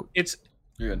hard. It's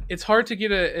hard to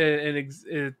get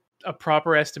a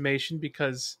proper estimation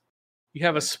because you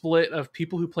have a split of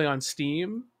people who play on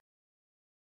Steam,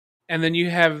 and then you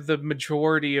have the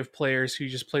majority of players who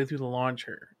just play through the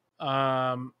launcher.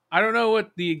 I don't know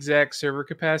what the exact server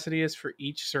capacity is for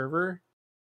each server.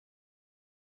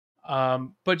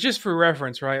 But just for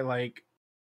reference, right? Like,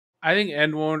 I think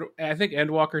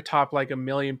Endwalker topped like 1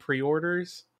 million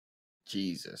pre-orders.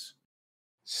 Jesus.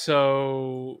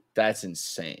 So that's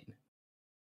insane.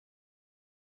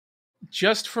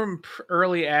 Just from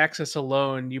early access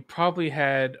alone, you probably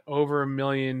had over 1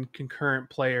 million concurrent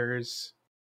players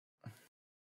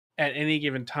at any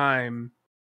given time.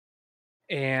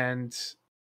 And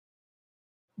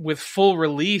with full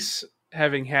release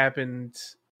having happened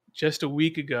just a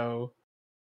week ago,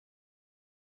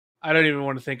 I don't even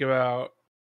want to think about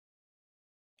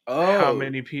how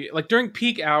many people. Like during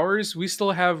peak hours, we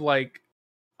still have like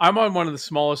I'm on one of the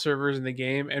smallest servers in the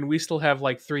game, and we still have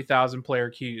like 3,000 player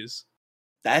queues.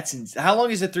 How long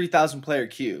is a 3,000 player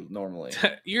queue normally?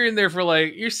 You're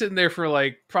sitting there for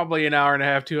like probably an hour and a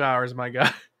half, 2 hours, my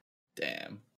guy.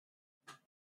 Damn.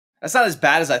 That's not as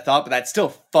bad as I thought, but that still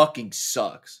fucking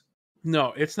sucks.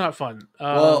 No, it's not fun.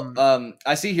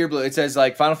 I see here, Blue. It says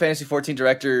like Final Fantasy 14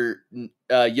 director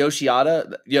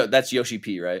Yoshiada. That's Yoshi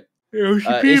P, right? Yoshi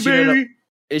P, baby.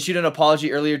 Issued an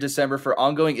apology earlier December for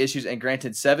ongoing issues and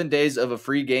granted 7 days of a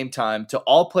free game time to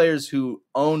all players who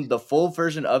own the full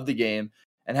version of the game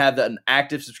and have an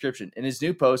active subscription. In his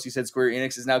new post, he said Square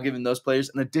Enix is now giving those players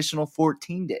an additional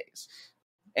 14 days.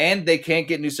 And they can't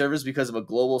get new servers because of a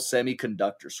global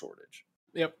semiconductor shortage.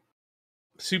 Yep.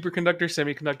 Superconductor,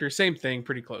 semiconductor, same thing,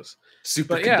 pretty close.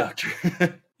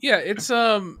 Superconductor. Yeah,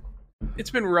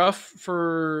 it's been rough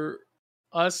for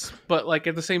us, but like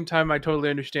at the same time I totally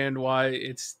understand why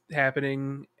it's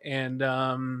happening. And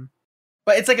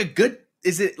but it's like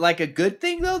is it like a good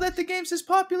thing though that the game's is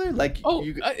popular? Like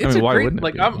it's great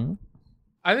like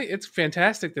I think it's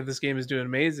fantastic that this game is doing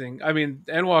amazing. I mean,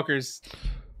 Endwalker's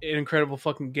an incredible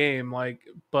fucking game, like,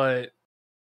 but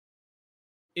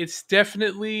it's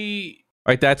definitely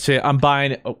right. That's it. I'm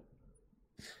buying it. Oh.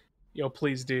 Yo,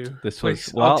 please do.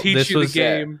 I'll teach you the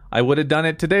game. I would have done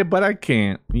it today, but I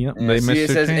can't. Yep, they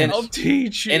missed their chance. I'll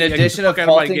teach you. In addition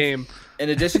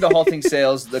to halting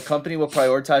sales, the company will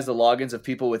prioritize the logins of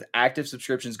people with active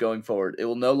subscriptions going forward. It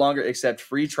will no longer accept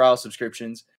free trial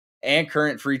subscriptions, and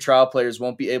current free trial players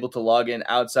won't be able to log in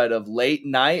outside of late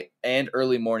night and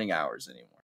early morning hours anymore.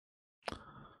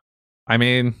 I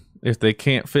mean, if they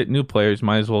can't fit new players,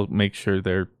 might as well make sure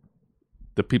the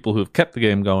people who have kept the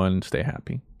game going stay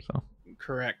happy. So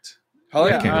correct. How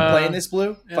long have you been playing this,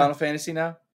 Blue? Yeah. Final Fantasy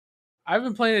now? I've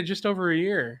been playing it just over a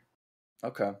year.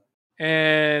 Okay.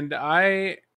 And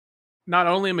I not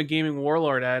only am a gaming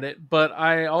warlord at it, but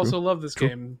I also love this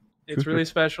game. It's really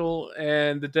special,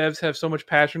 and the devs have so much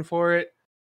passion for it.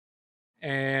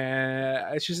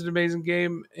 And it's just an amazing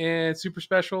game, and super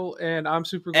special, and I'm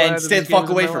super glad. And stay the fuck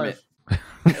away from it.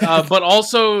 But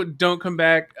also, don't come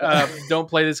back. Don't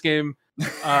play this game.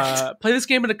 Play this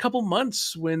game in a couple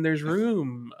months when there's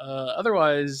room.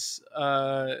 Otherwise,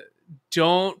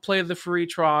 don't play the free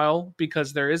trial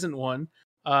because there isn't one.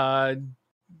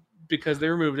 Because they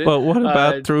removed it. But what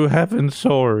about Through Heaven's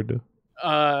Sword?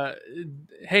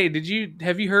 Hey,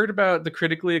 have you heard about the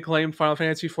critically acclaimed Final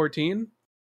Fantasy 14?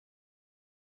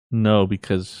 No,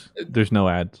 because there's no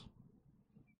ads.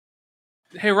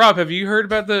 Hey, Rob, have you heard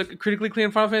about the critically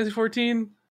acclaimed Final Fantasy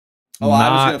 14? Oh, I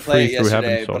was going to play it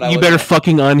yesterday, but you better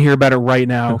fucking unhear about it right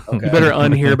now. Okay. You better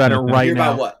unhear about it right hear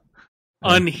now. About what?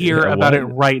 Unhear about it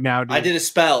right now, dude. I did a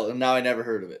spell, and now I never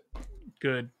heard of it.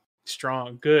 Good.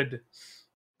 Strong. Good.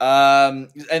 And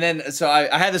then, so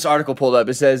I had this article pulled up.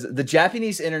 It says, the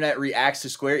Japanese internet reacts to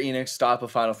Square Enix stop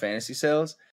of Final Fantasy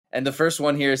sales. And the first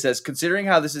one here says, considering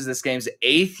how this is this game's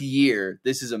 8th year,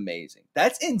 this is amazing.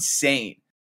 That's insane.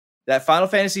 That Final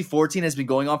Fantasy 14 has been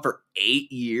going on for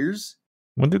 8 years.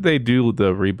 When did they do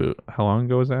the reboot? How long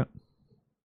ago was that?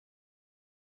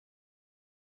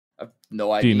 I have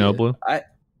no idea. Do you know, Blue?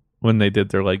 When they did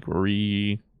their like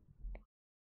release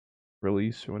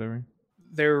or whatever?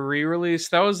 Their re-release,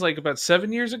 that was like about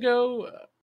 7 years ago.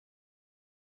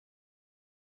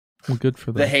 Well, good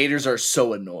for them. The haters are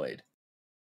so annoyed.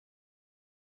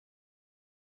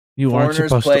 You aren't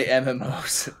supposed play to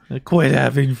MMOs. Quit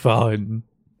having fun.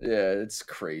 Yeah, it's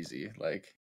crazy.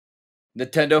 Like,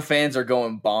 Nintendo fans are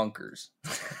going bonkers.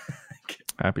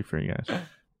 Happy for you guys.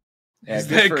 Yeah, is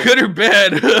that good or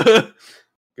bad?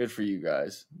 Good for you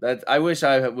guys. I wish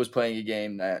I was playing a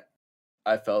game that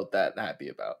I felt that happy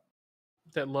about.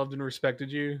 That loved and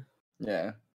respected you.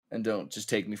 Yeah, and don't just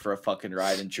take me for a fucking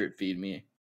ride and drip feed me,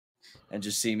 and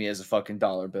just see me as a fucking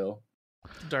dollar bill.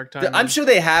 Dark time. I'm sure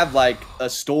they have like a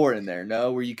store in there,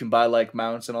 no, where you can buy like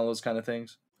mounts and all those kind of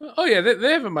things. Oh yeah,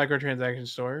 they have a microtransaction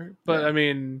store, but yeah. I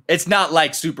mean, it's not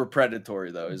like super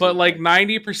predatory though. But like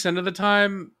 90% of the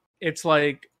time, it's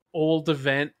like old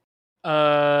event,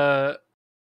 like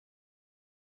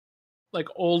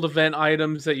old event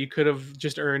items that you could have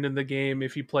just earned in the game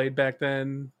if you played back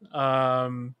then.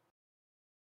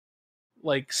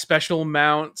 Like special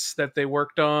mounts that they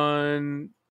worked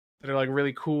on that are like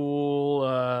really cool.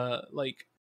 Like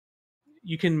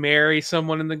you can marry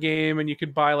someone in the game and you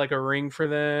could buy like a ring for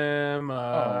them.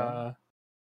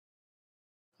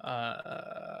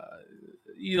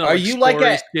 You know, are you like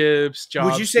at skips,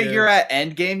 would you say you're at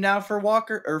end game now for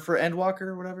Walker or for Endwalker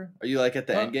or whatever? Are you like at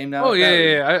the end game now? Oh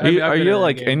yeah. Are you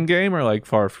like end game or like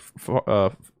far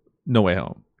No Way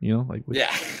Home? You know, like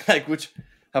yeah, like which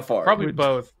How far? Probably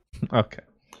both. Okay,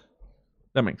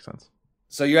 that makes sense.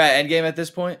 So you're at Endgame at this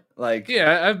point? Like,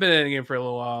 Yeah, I've been in game for a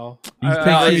little while. You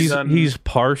I- think he's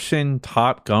parsing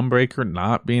top Gunbreaker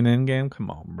not being in game? Come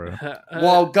on, bro.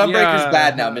 well, Gunbreaker's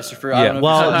bad now, Mr. Fruit. I don't Yeah, know if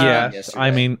well, you saw the yeah. game yesterday.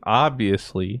 I mean,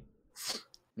 obviously.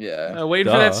 Yeah.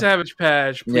 Waiting for that Savage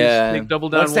Patch. Please make Double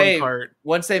Down one cart.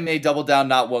 Once they made Double Down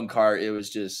not one cart, it was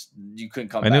just you couldn't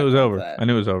come I back. knew it was from over. that. I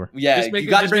knew it was over. Yeah, Just make you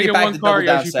it- got to just bring make it it back one to Double cart,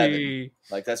 Down Yoshi 7. P.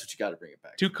 Like that's what you got to bring it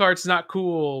back. 2 carts not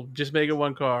cool. Just make it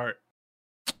 1 cart.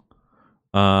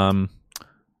 Been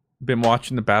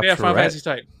watching The Yeah, Final Fantasy Bachelorette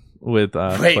type. with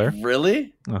Wait, Claire.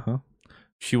 really? Uh-huh.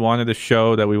 She wanted a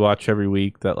show that we watch every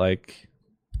week that like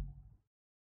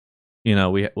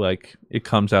we like it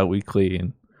comes out weekly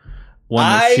and one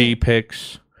that she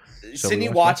picks. So Sydney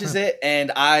watches it,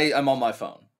 and I'm on my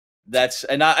phone.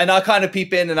 I'll kind of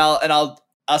peep in, and I'll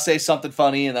say something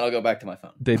funny, and then I'll go back to my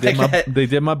phone. They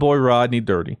did my boy Rodney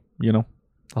dirty.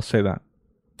 I'll say that.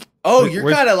 Oh,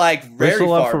 you're kind of like where's very the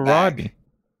love far for back. Rodney?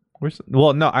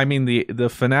 Well, no, I mean the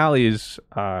finale is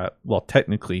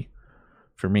technically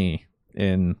for me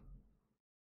in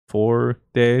 4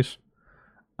 days,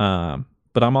 but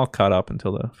I'm all caught up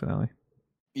until the finale.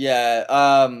 Yeah,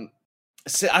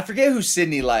 I forget who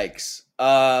Sydney likes.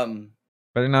 Better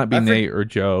not be Nate or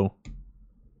Joe.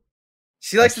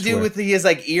 She likes to do with he has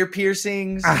like ear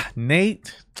piercings.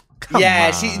 Nate. Come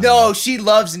on. She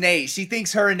loves Nate. She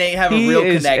thinks her and Nate have a real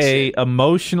connection. He is a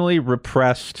emotionally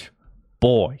repressed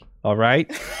boy. All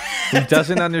right, he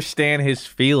doesn't understand his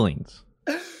feelings.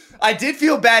 I did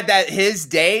feel bad that his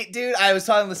date, dude. I was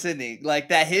talking to Sydney, like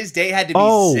that his date had to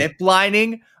be zip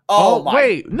lining.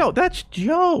 Wait, no, that's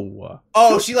Joe.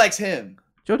 Oh, she likes him.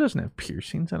 Joe doesn't have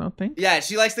piercings, I don't think. Yeah,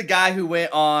 she likes the guy who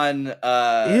went on.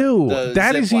 Ew,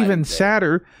 that is even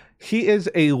sadder. He is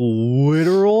a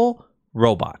literal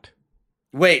robot.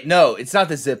 Wait, no, it's not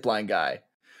the zipline guy.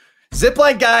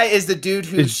 Zipline guy is the dude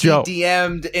who she Joe.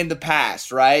 DM'd in the past,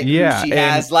 right? Yeah, Who she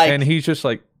has like, and he's just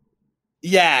like,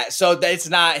 yeah. So it's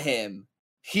not him.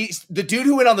 He's the dude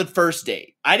who went on the first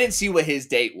date. I didn't see what his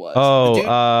date was.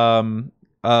 Brandon.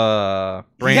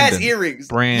 He has earrings.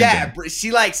 Brandon. Yeah,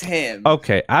 she likes him.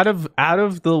 Okay, out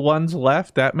of the ones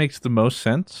left, that makes the most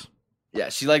sense. Yeah,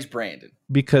 she likes Brandon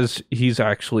because he's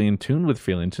actually in tune with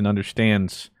feelings and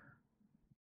understands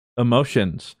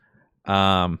emotions.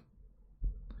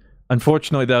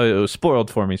 Unfortunately, though, it was spoiled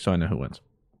for me, so I know who wins.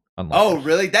 Oh,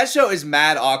 really? That show is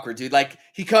mad awkward, dude. Like,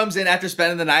 he comes in after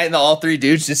spending the night, and all 3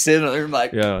 dudes just sit in the room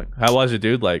like... Yeah, how was it,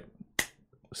 dude? Like,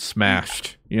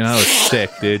 smashed. Sick,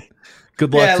 dude.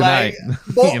 Good luck tonight.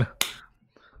 Like,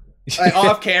 like,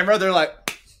 off camera, they're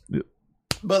like...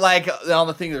 But, like, on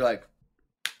the thing, they're like,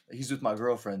 he's with my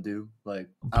girlfriend, dude. Like,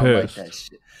 I don't like that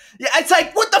shit. Yeah, it's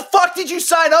like, what the fuck did you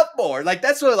sign up for? Like,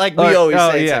 that's what, like, we always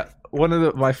say. Yeah. Like, one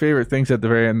of my favorite things at the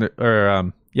very end,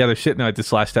 they're sitting there at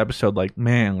this last episode, like,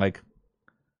 man, like,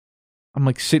 I'm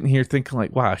like sitting here thinking,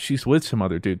 like, wow, she's with some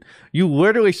other dude. You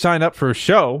literally signed up for a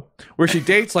show where she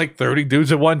dates like 30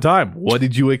 dudes at one time. What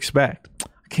did you expect?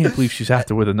 I can't believe she's out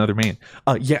there with another man.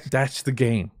 Yeah, that's the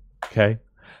game. Okay.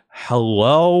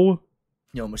 Hello.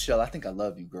 Yo, Michelle, I think I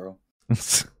love you, girl.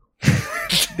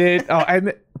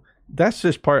 And that's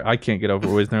this part I can't get over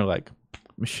with. And they're like,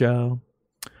 Michelle,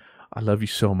 I love you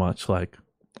so much. Like,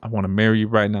 I want to marry you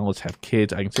right now. Let's have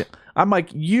kids. I can see. I'm like,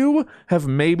 you have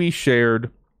maybe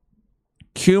shared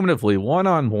cumulatively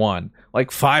one-on-one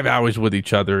like 5 hours with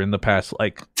each other in the past,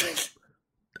 like,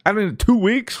 I mean, 2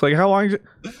 weeks. Like, how long is it?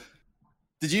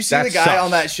 Did you see the guy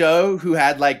on that show who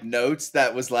had like notes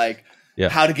that was like,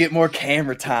 how to get more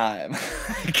camera time?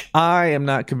 I am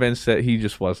not convinced that he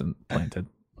just wasn't planted.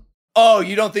 Oh,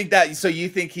 you don't think that? So you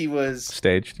think he was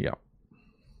staged? Yeah.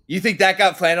 You think that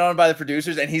got planted on by the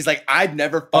producers, and he's like, I've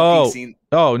never fucking seen.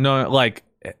 Oh no, like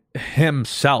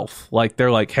himself. Like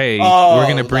they're like, hey, we're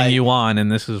gonna bring you on,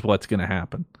 and this is what's gonna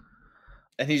happen.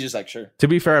 And he's just like, sure. To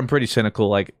be fair, I'm pretty cynical.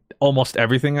 Like almost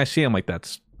everything I see, I'm like,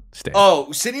 that's staged.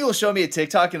 Oh, Sydney will show me a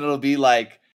TikTok, and it'll be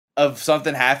like of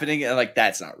something happening, and like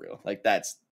that's not real. Like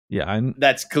that's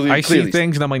that's clearly. I see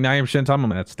things, and I'm like 90% of the time, I'm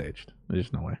like, that's staged.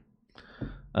 There's no way.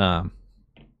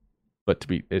 But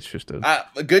it's just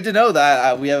good to know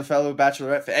that we have a fellow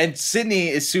Bachelorette fan. And Sydney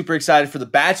is super excited for the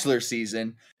Bachelor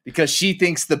season because she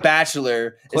thinks the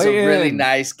Bachelor is a really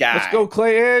nice guy. Let's go,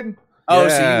 Clayton. Oh,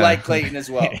 so you like Clayton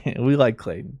as well? We like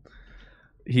Clayton.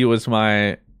 He was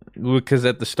because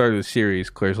at the start of the series,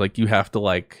 Claire's like, you have to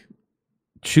like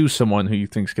choose someone who you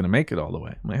think's going to make it all the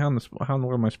way. I'm like, how in the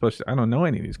world am I supposed to? I don't know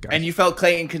any of these guys. And you felt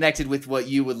Clayton connected with what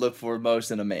you would look for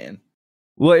most in a man.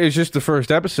 Well, it was just the first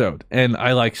episode, and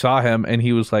I like saw him, and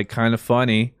he was like kind of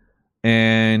funny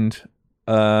and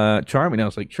charming. I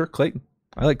was like, sure, Clayton.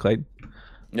 I like Clayton.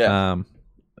 Yeah.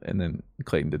 And then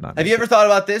Clayton did not. Have you ever thought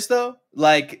about this though?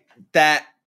 Like that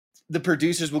the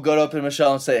producers will go up to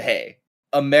Michelle and say, "Hey,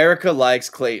 America likes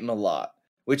Clayton a lot,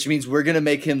 which means we're going to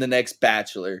make him the next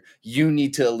Bachelor. You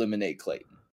need to eliminate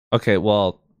Clayton." Okay,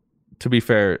 well, to be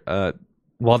fair,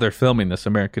 while they're filming this,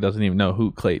 America doesn't even know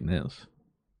who Clayton is.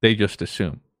 They just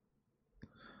assume.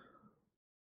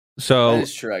 So that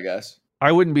is true, I guess.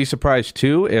 I wouldn't be surprised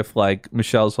too if like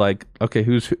Michelle's like, okay,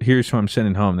 here's who I'm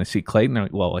sending home. They see Clayton, they're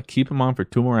like, well, like keep him on for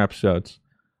 2 more episodes.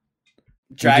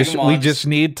 We just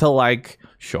need to like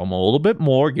show him a little bit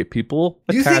more, get people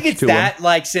attached to him. You think it's that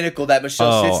like cynical that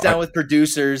Michelle sits down with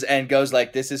producers and goes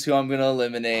like, "This is who I'm going to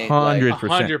eliminate."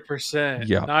 100%.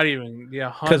 Yeah, not even.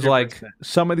 Yeah, because like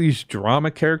some of these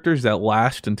drama characters that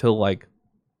last until like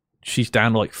she's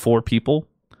down to like 4 people.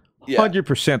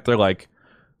 100%, they're like,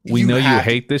 we know you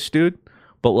hate this dude,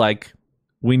 but like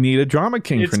we need a drama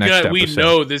king for next episode. We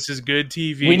know this is good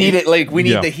TV. We need it. Like we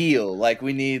need the heel. Like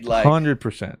we need like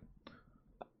 100%.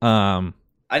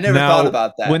 I never thought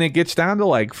about that. When it gets down to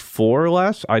like 4 or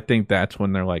less, I think that's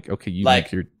when they're like, okay, you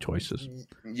make your choices.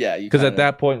 Yeah, because at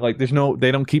that point, like, they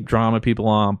don't keep drama people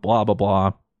on, blah blah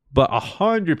blah. But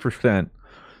 100%,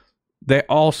 they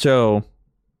also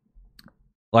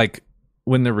like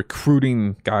when they're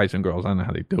recruiting guys and girls. I don't know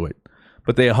how they do it,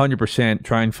 but they 100%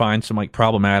 try and find some like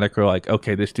problematic or like,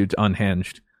 okay, this dude's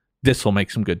unhinged. This will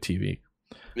make some good TV.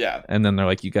 Yeah, and then they're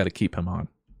like, you got to keep him on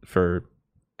for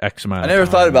X amount. I never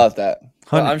thought about that.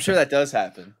 Well, I'm sure that does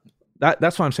happen.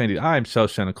 That's what I'm saying, dude. I'm so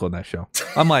cynical in that show.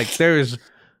 I'm like, there is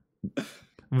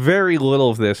very little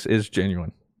of this is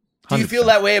genuine. 100%. Do you feel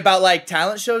that way about like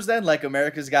talent shows then? Like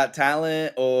America's Got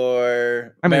Talent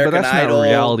or American but that's Idol? not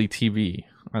reality TV.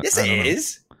 Yes, it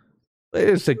is.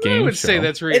 It's a game show. I would say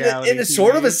that's reality in a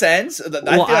sort of a sense. I feel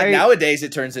like nowadays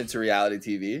it turns into reality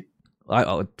TV.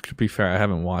 To be fair, I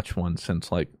haven't watched one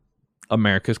since like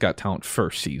America's Got Talent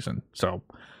first season. So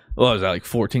what was that, like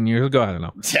 14 years ago? I don't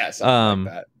know. Yeah, something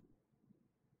like that.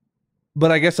 But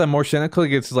I guess I'm more cynical.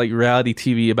 It's like reality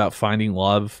TV about finding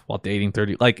love while dating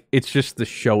 30. Like, it's just the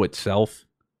show itself.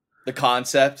 The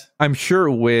concept. I'm sure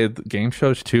with game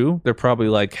shows, too, they're probably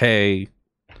like, hey,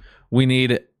 we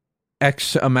need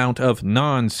X amount of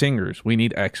non-singers. We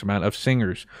need X amount of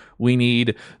singers. We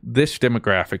need this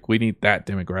demographic. We need that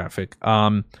demographic.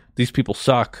 These people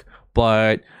suck,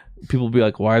 but people will be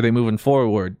like, why are they moving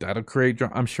forward? That'll create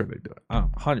drama. I'm sure they do it.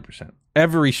 100%.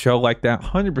 Every show like that,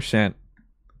 100%.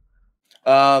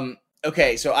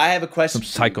 Okay, so I have a question.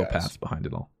 Some psychopaths behind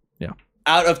it all. Yeah.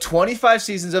 Out of 25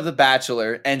 seasons of The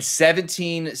Bachelor and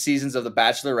 17 seasons of The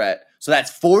Bachelorette, so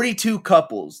that's 42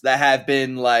 couples that have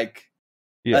been like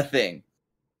a thing.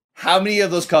 How many of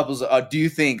those couples do you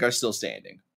think are still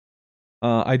standing?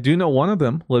 I do know one of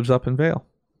them lives up in Vail.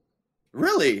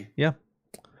 Really? Yeah.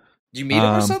 Did you meet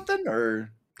him or something?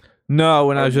 Or no,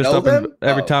 when I was just up in,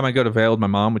 every Oh. time I go to Vail with my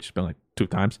mom, which has been like 2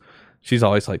 times, she's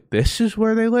always like, this is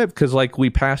where they live. Because like we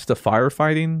passed a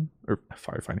firefighting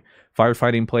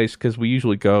place, because we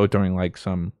usually go during like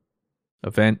some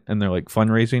event and they're like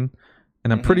fundraising.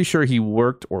 And I'm pretty sure he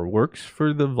worked or works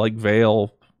for the like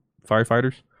Vail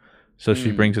firefighters. So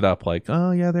she brings it up like,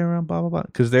 oh yeah, they were on blah, blah, blah.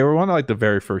 Because they were one of like the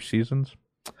very first seasons.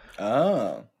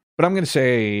 Oh. But I'm going to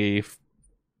say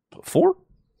 4.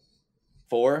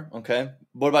 4? Okay.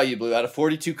 What about you, Blue? Out of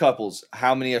 42 couples,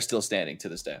 how many are still standing to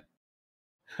this day?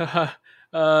 I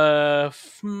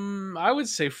would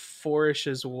say 4-ish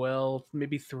as well.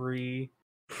 Maybe 3.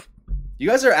 You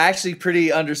guys are actually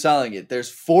pretty underselling it. There's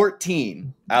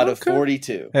 14 out of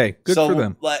 42. Hey, good for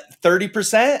them. Like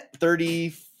 30%,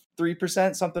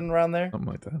 33%, something around there. Something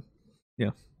like that. Yeah.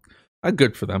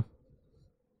 Good for them.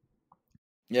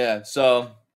 Yeah,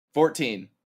 so 14.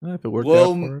 If it worked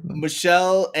Will out for her,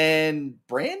 Michelle and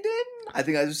Brandon? I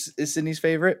think is Sydney's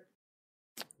favorite.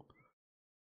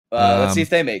 Let's see if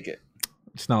they make it.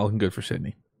 It's not looking good for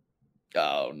Sydney.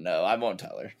 Oh, no. I won't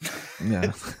tell her.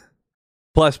 Yeah.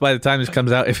 Plus, by the time this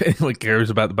comes out, if anyone cares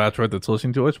about The Bachelorette that's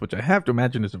listening to us, which I have to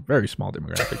imagine is a very small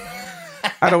demographic,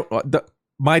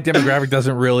 my demographic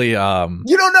doesn't really. You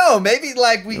don't know. Maybe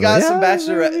like we got some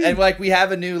Bachelorette and like we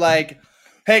have a new like,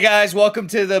 hey guys, welcome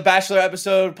to the Bachelor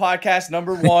episode podcast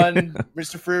number 1,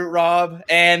 Mr. Fruit, Rob,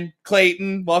 and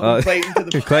Clayton. Welcome Clayton to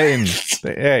the Clayton.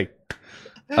 Hey.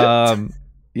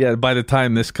 Yeah, by the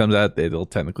time this comes out, it'll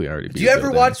technically already be. Do you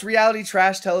ever watch reality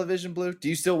trash television, Blue? Do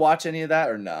you still watch any of that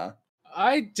or nah?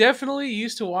 I definitely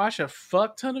used to watch a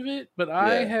fuck ton of it, but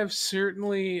I have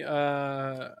certainly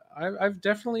I've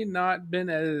definitely not been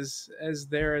as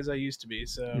there as I used to be.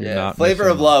 So yeah, Flavor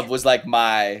of Love was like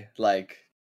my like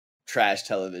trash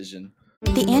television.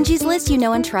 The Angie's List you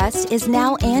know and trust is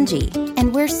now Angie,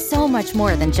 and we're so much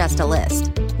more than just a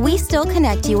list. We still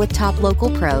connect you with top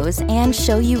local pros and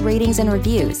show you ratings and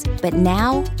reviews, but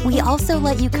now we also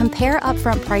let you compare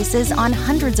upfront prices on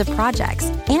hundreds of projects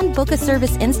and book a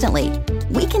service instantly.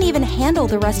 We can even handle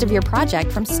the rest of your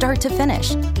project from start to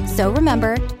finish. So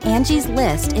remember, Angie's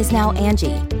List is now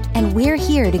Angie, and we're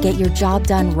here to get your job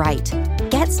done right.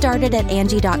 Get started at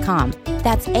Angie.com.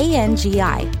 That's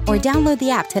ANGI, or download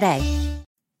the app today.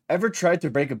 Ever tried to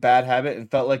break a bad habit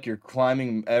and felt like you're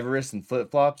climbing Everest in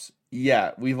flip-flops?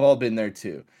 Yeah, we've all been there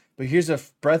too. But here's a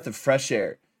breath of fresh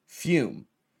air. Fume.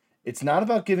 It's not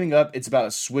about giving up, it's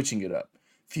about switching it up.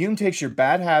 Fume takes your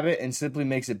bad habit and simply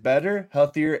makes it better,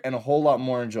 healthier, and a whole lot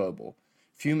more enjoyable.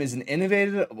 Fume is an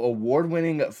innovative,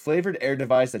 award-winning flavored air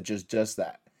device that does just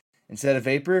that. Instead of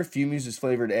vapor, Fume uses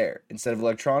flavored air. Instead of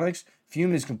electronics,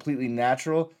 Fume is completely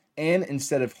natural. And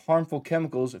instead of harmful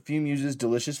chemicals, Fume uses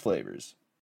delicious flavors.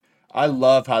 I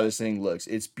love how this thing looks.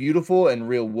 It's beautiful and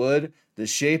real wood. The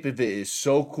shape of it is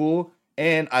so cool,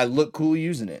 and I look cool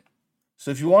using it. So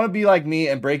if you want to be like me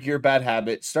and break your bad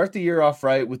habit, start the year off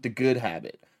right with the good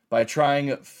habit by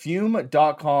trying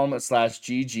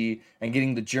fume.com/GG and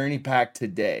getting the journey pack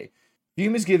today.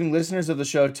 Fume is giving listeners of the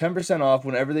show 10% off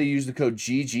whenever they use the code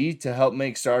GG to help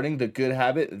make starting the good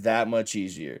habit that much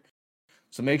easier.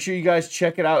 So make sure you guys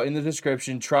check it out in the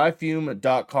description. Try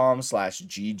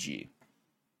fume.com/GG.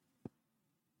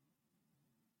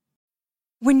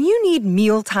 When you need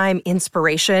mealtime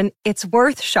inspiration, it's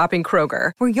worth shopping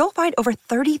Kroger, where you'll find over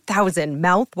 30,000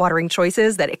 mouth-watering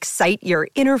choices that excite your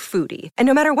inner foodie. And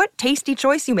no matter what tasty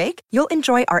choice you make, you'll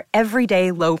enjoy our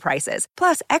everyday low prices,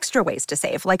 plus extra ways to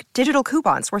save, like digital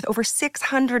coupons worth over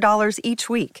 $600 each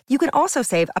week. You can also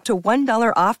save up to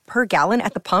 $1 off per gallon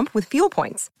at the pump with fuel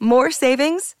points. More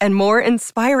savings and more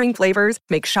inspiring flavors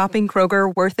make shopping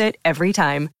Kroger worth it every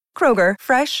time. Kroger,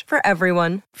 fresh for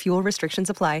everyone. Fuel restrictions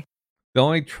apply. The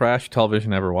only trash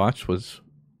television I ever watched was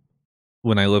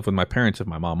when I lived with my parents, if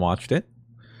my mom watched it.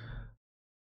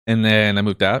 And then I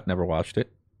moved out, never watched it.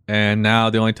 And now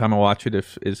the only time I watch it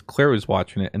is Claire was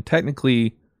watching it. And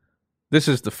technically, this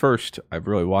is the first I've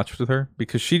really watched with her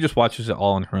because she just watches it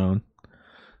all on her own.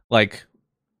 Like,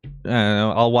 I don't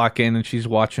know, I'll walk in and she's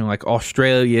watching like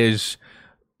Australia's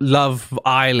Love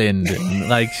Island. And,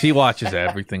 like, she watches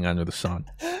everything under the sun.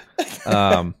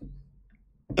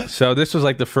 So this was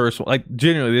like the first, like,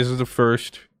 genuinely, this is the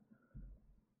first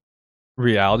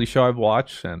reality show I've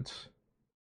watched since.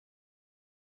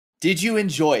 Did you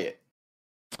enjoy it?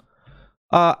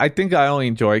 I think I only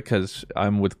enjoy it because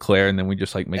I'm with Claire, and then we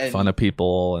just like make fun of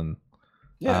people, and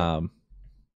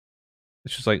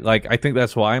it's just like I think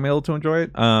that's why I'm able to enjoy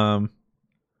it. I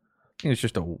think it's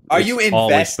just a. Are you invested?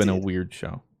 Always been a weird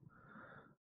show.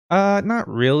 Not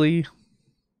really.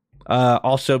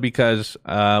 Also because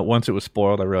once it was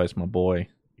spoiled, I realized my boy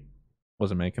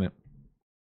wasn't making it.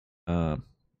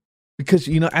 Because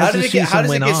as the season how does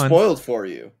went it get on, spoiled for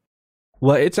you?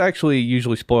 Well, it's actually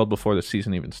usually spoiled before the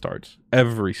season even starts.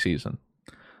 Every season,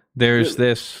 there's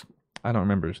this, I don't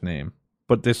remember his name,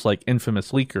 but this like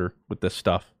infamous leaker with this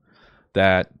stuff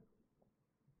that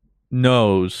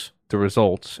knows the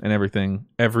results and everything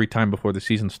every time before the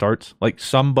season starts. Like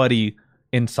somebody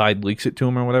inside leaks it to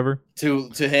him or whatever to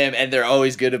him, and they're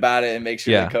always good about it and make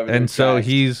sure they cover their and so tracks.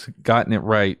 He's gotten it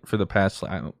right for the past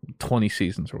 20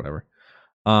 seasons or whatever.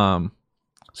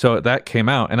 So that came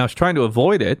out and I was trying to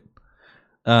avoid it.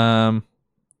 What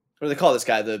do they call this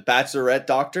guy, the Bachelorette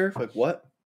doctor? Like what?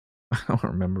 I don't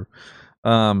remember.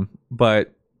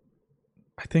 But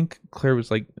I think Claire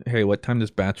was like, hey, what time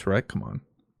does Bachelorette come on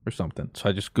or something? So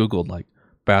I just Googled like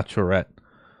Bachelorette.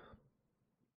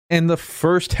 And the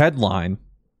first headline,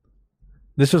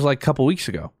 this was like a couple weeks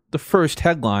ago. The first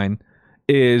headline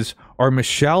is, are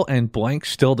Michelle and blank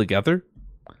still together?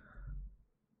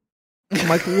 I'm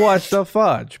like, what the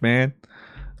fudge, man?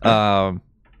 Yeah,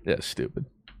 stupid.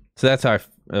 So that's how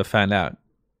I found out.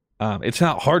 It's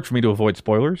not hard for me to avoid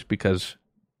spoilers because,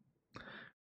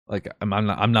 like, I'm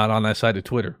not on that side of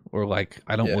Twitter or like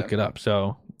I don't look it up.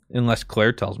 So unless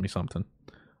Claire tells me something,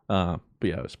 but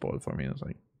yeah, it was spoiled for me. I was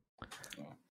like,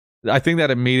 I think that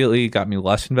immediately got me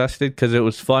less invested because it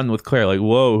was fun with Claire. Like,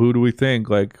 whoa, who do we think?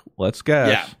 Like, let's guess.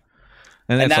 Yeah.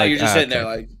 And now like, you're just sitting there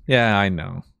like, yeah, I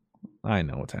know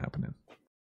what's happening.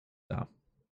 So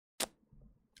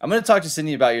I'm going to talk to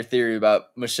Sydney about your theory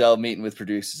about Michelle meeting with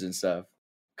producers and stuff.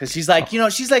 Because she's like,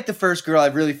 she's like the first girl I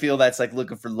really feel that's like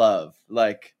looking for love.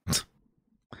 Like,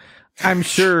 I'm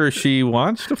sure she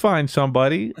wants to find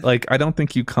somebody. Like, I don't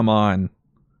think you come on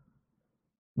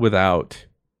without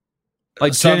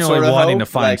like some genuinely sort of wanting hope,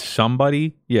 to find like,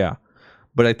 somebody. Yeah.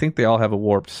 But I think they all have a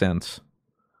warped sense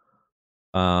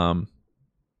And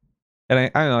I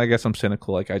don't know. I guess I'm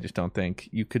cynical. Like I just don't think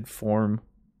you could form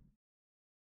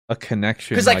a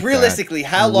connection. Because like realistically,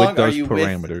 how long are you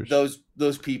with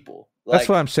those people? That's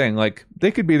what I'm saying. Like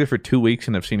they could be there for 2 weeks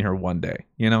and have seen her one day.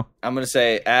 You know. I'm gonna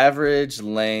say average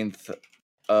length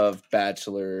of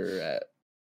Bachelorette.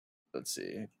 Let's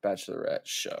see, Bachelorette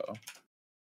show.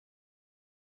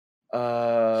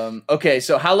 Okay,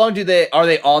 so how long are they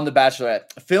on the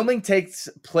Bachelorette? Filming takes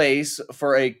place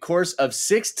for a course of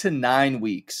 6 to 9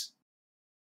 weeks.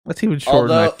 That's even shorter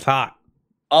than I thought.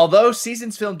 Although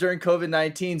seasons filmed during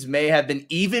COVID-19 may have been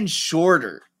even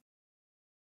shorter.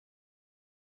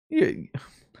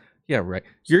 Yeah, right.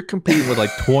 You're competing with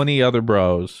like 20 other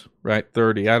bros, right?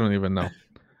 30, I don't even know.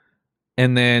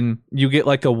 And then you get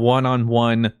like a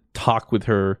one-on-one talk with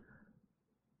her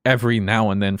every now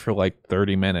and then for like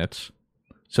 30 minutes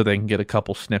so they can get a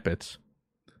couple snippets.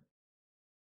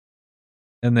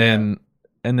 And then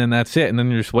that's it. And then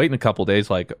you're just waiting a couple days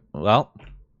like, well,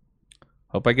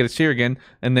 hope I get to see her again.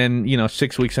 And then,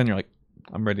 6 weeks in, you're like,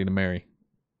 I'm ready to marry.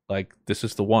 Like, this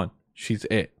is the one. She's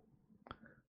it.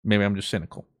 Maybe I'm just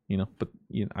cynical, but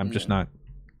I'm just not.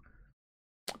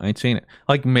 I ain't seen it.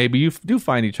 Like, maybe you do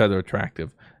find each other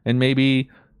attractive. And maybe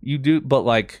you do, but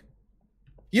like,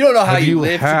 you don't know how you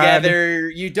live together.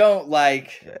 You don't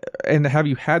like. And have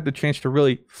you had the chance to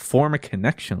really form a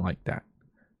connection like that?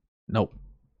 Nope.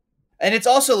 And it's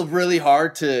also really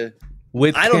hard to.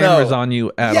 With cameras on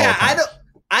you at all times.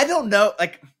 I don't know.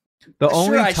 Like, I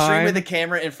time stream with a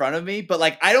camera in front of me, but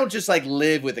like, I don't just like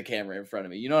live with a camera in front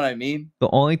of me. You know what I mean? The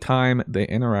only time they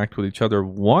interact with each other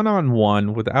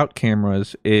one-on-one without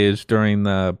cameras is during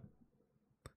the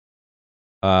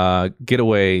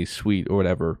getaway suite or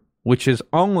whatever, which is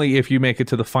only if you make it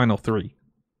to the final 3.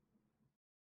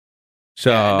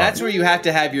 So and that's where you have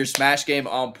to have your Smash game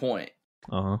on point.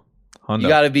 Uh-huh. You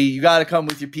gotta come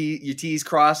with your T's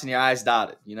crossed and your I's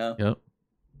dotted, Yep.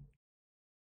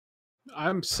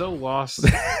 I'm so lost.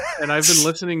 And I've been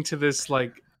listening to this,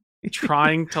 like,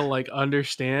 trying to, like,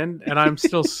 understand, and I'm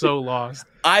still so lost.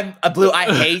 I'm Blue. I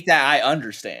hate that I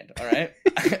understand. All right.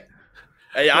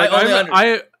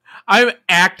 I'm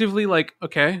actively like,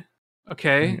 okay.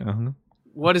 Uh-huh.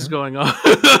 What is going on?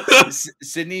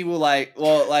 Sydney will grab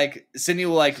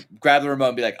the remote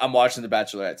and be like, I'm watching The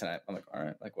Bachelorette tonight. I'm like, all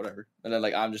right, like whatever. And then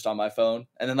like I'm just on my phone.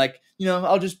 And then like,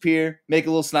 I'll just peer, make a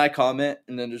little snide comment,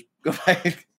 and then just go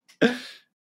back.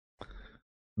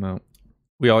 No.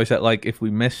 We always had like if we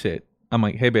miss it, I'm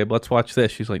like, hey babe, let's watch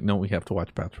this. She's like, no, we have to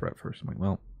watch Bachelorette first. I'm like,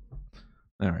 well,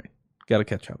 all right. Gotta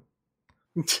catch up.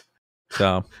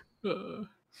 So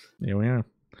here we are.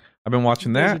 I've been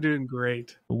watching that. You're doing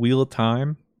great. Wheel of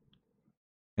Time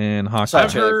and Hawkeye. So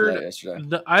I've heard.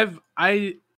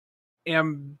 I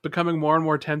am becoming more and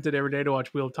more tempted every day to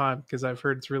watch Wheel of Time because I've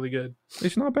heard it's really good.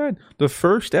 It's not bad. The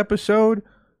first episode,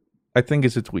 I think,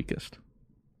 is its weakest.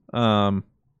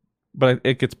 But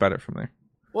it gets better from there.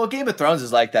 Well, Game of Thrones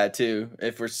is like that too.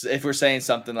 If we're saying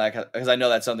something like, because I know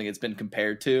that's something it's been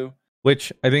compared to,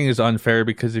 which I think is unfair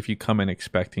because if you come in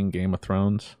expecting Game of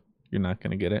Thrones, you're not going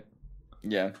to get it.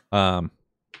 Yeah.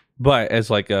 But as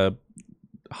like a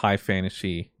high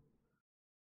fantasy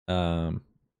TV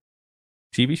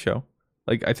show,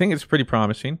 like I think it's pretty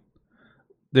promising.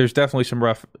 There's definitely some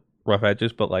rough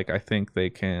edges, but like I think they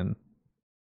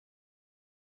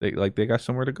got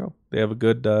somewhere to go. They have a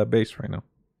good base right now.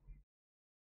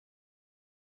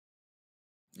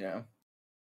 Yeah.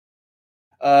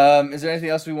 Is there anything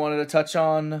else we wanted to touch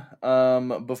on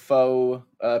before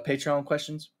Patreon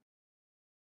questions?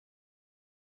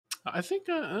 I think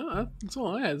that's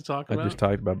all I had to talk about. I just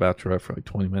talked about Bachelorette for like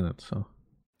 20 minutes. So,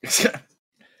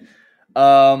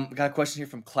 got a question here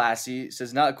from Classy. It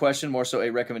says, not a question, more so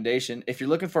a recommendation. If you're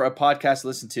looking for a podcast to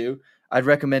listen to, I'd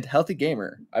recommend Healthy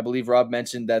Gamer. I believe Rob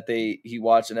mentioned that he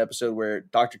watched an episode where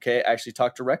Dr. K actually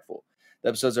talked to Reckful. The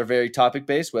episodes are very topic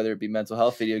based, whether it be mental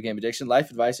health, video game addiction,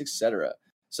 life advice, etc.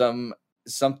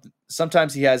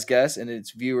 Sometimes he has guests and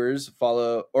its viewers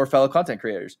fellow content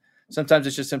creators. Sometimes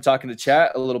it's just him talking to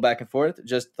chat, a little back and forth.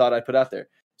 Just thought I'd put out there,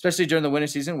 especially during the winter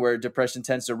season where depression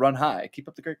tends to run high. Keep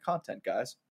up the great content,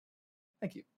 guys.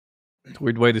 Thank you. It's a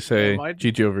weird way to say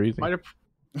GG overeating.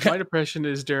 My depression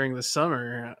is during the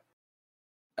summer.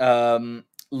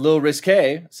 Lil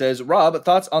Risque says, Rob,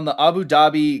 thoughts on the Abu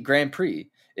Dhabi Grand Prix?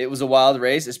 It was a wild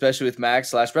race, especially with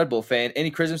Max/Red Bull fan.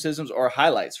 Any criticisms or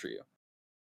highlights for you?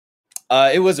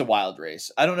 It was a wild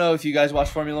race. I don't know if you guys watch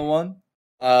Formula One.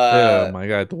 Oh my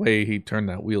god, the way he turned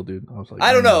that wheel, dude! I was like,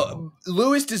 I don't know.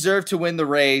 Lewis deserved to win the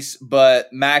race,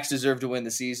 but Max deserved to win the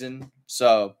season.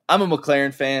 So I'm a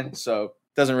McLaren fan, so it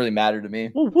doesn't really matter to me.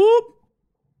 Whoop, whoop.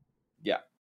 Yeah.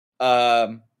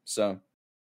 So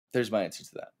There's my answer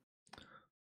to that.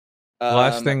 The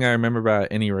last thing I remember about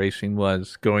any racing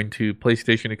was going to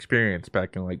PlayStation Experience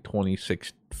back in like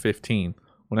 2015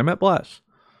 when I met Bless.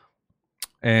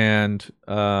 And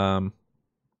I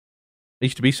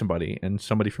used to be somebody, and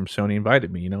somebody from Sony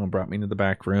invited me, and brought me into the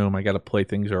back room. I got to play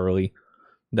things early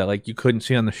that like you couldn't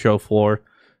see on the show floor.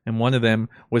 And one of them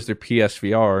was their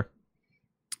PSVR.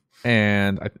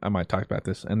 And I might talk about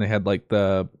this. And they had like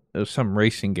it was some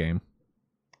racing game,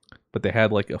 but they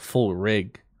had like a full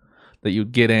rig that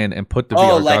you'd get in and put the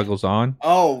VR goggles on.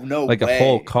 Oh, no like way. A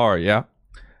full car, yeah.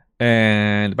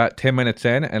 And about 10 minutes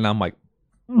in, and I'm like,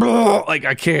 like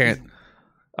I can't.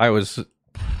 Was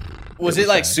it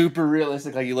like super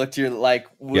realistic? Like you looked to your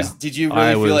did you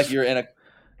really feel like you're in a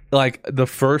like the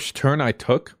first turn I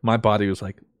took, my body was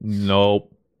like,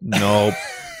 nope.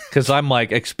 Because I'm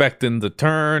like expecting the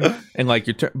turn and like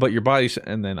but your body's,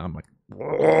 and then I'm like,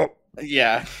 whoa.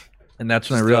 Yeah. And that's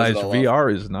when I realized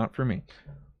VR is not for me.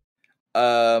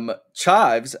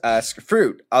 Chives asks,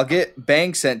 Fruit, I'll get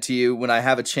Bang sent to you when I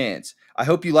have a chance. I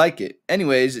hope you like it.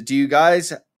 Anyways, do you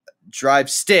guys drive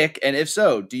stick? And if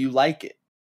so, do you like it?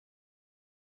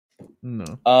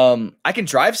 No. I can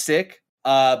drive stick,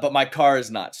 but my car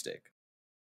is not stick.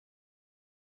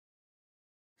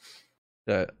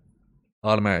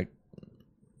 Automatic.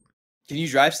 Can you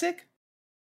drive stick?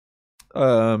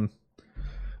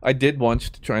 I did once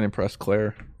to try and impress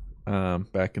Claire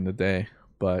back in the day,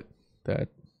 but that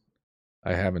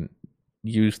I haven't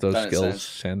used those skills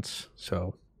since.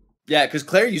 So yeah, because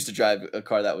Claire used to drive a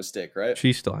car that was stick, right?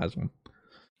 She still has one.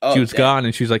 Oh, she was gone,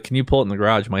 and she's like, "Can you pull it in the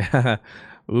garage?" I'm like,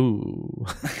 "Ooh,"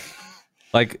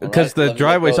 like because the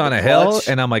driveway's on a hill,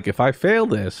 and I'm like, if I fail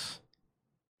this,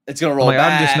 it's gonna roll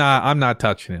back. I'm not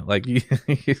touching it. Like,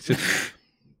 it's just,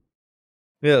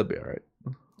 yeah, it'll be all right.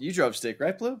 You drove stick,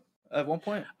 right, Blue? At one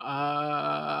point,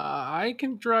 I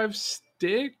can drive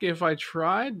stick if I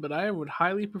tried, but I would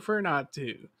highly prefer not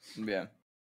to. Yeah.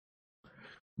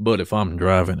 But if I'm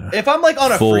driving if I'm like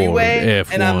on a freeway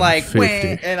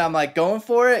F-150. and I'm like going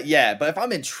for it, yeah. But if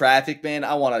I'm in traffic, man,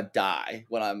 I want to die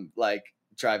when I'm like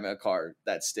driving a car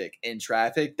that's stick in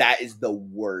traffic. That is the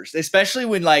worst, especially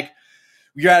when like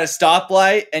you're at a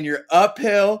stoplight and you're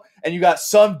uphill and you got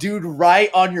some dude right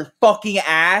on your fucking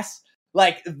ass.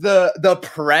 Like the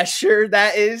pressure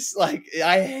that is, like,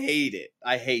 I hate it.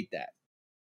 I hate that.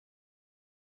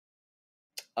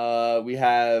 We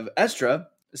have Estra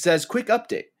says, quick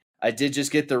update. I did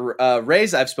just get the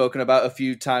raise I've spoken about a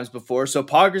few times before, so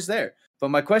Pogger's there. But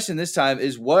my question this time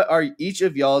is, what are each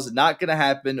of y'all's not going to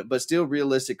happen but still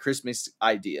realistic Christmas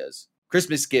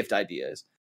gift ideas?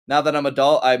 Now that I'm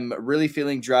adult, I'm really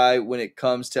feeling dry when it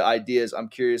comes to ideas. I'm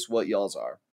curious what y'all's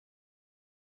are.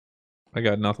 I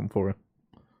got nothing for you.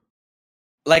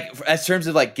 Like, as terms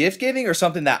of like gift giving or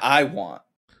something that I want?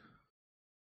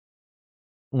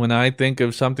 When I think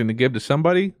of something to give to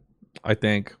somebody, I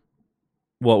think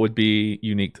what would be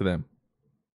unique to them.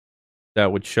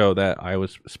 That would show that I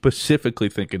was specifically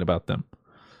thinking about them.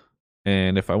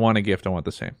 And if I want a gift, I want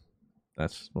the same.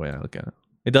 That's the way I look at it.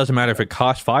 It doesn't matter if it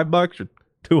costs $5 or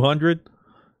 $200,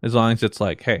 as long as it's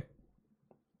like, hey,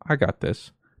 I got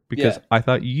this because I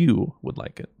thought you would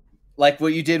like it. Like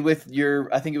what you did with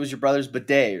I think it was your brother's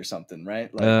bidet or something,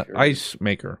 right? Like, Ice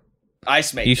maker.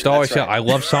 Ice maker. He used to always say, I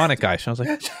love Sonic Ice. I was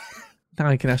like, now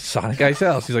I can have Sonic Ice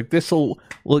else. He's like, this will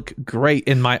look great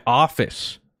in my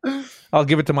office. I'll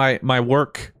give it to my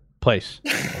work place.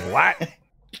 What?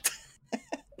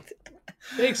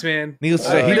 Thanks, man. Needless to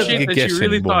say, he doesn't get that gifts you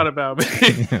really anymore. thought about me.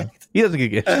 He doesn't get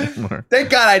gifts anymore. Thank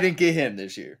God I didn't get him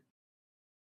this year.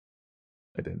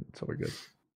 I didn't, so we're good.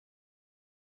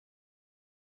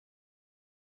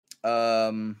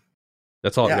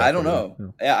 That's all. Yeah, I don't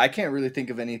know. Yeah, I can't really think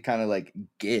of any kind of like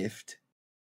gift.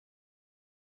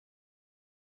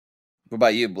 What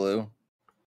about you, Blue?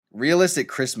 Realistic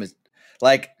Christmas,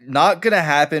 like not gonna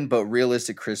happen, but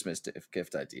realistic Christmas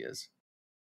gift ideas.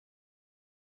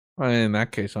 In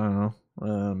that case, I don't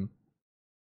know.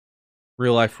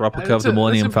 Real life replica of the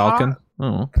Millennium Falcon.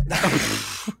 Oh.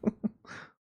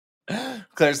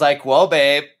 Claire's like, well,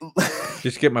 babe,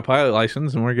 just get my pilot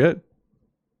license and we're good.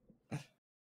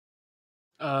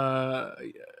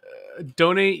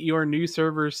 Donate your new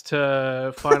servers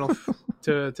to Final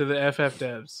to the FF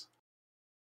devs.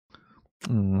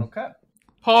 Okay.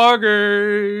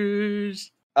 Poggers.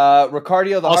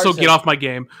 Ricardio the also Heart get off my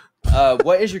game.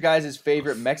 What is your guys'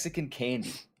 favorite Mexican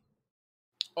candy?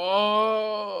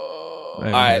 Oh, all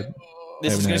right.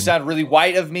 This is going to sound really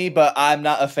white of me, but I'm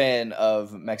not a fan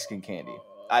of Mexican candy.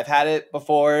 I've had it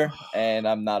before, and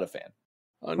I'm not a fan.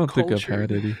 I don't think I've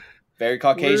had any. Very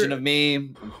Caucasian of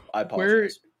me. I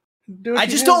apologize. I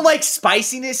just don't like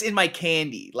spiciness in my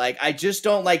candy. Like I just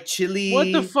don't like chili.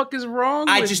 What the fuck is wrong?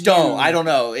 I with just you? don't. I don't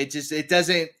know. It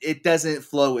doesn't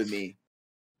flow with me.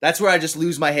 That's where I just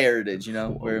lose my heritage, you know.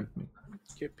 Where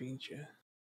Can't beat you.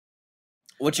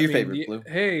 what's your favorite, Blue?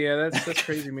 Hey, yeah, that's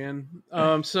crazy, man.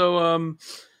 Oh,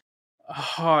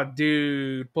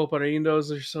 dude,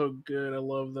 Poparindos are so good. I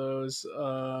love those.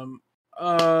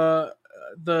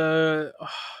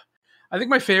 I think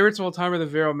my favorites of all time are the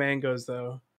Vero mangoes,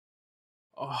 though.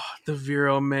 Oh, the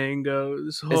Vero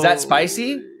mangoes. Is that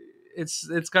spicy?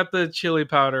 It's got the chili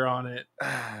powder on it.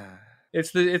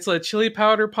 It's a chili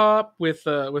powder pop with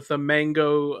a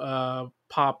mango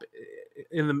pop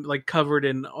in the like covered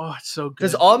in. Oh, it's so good.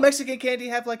 Does all Mexican candy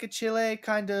have like a chile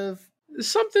kind of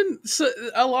something?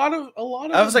 A lot of.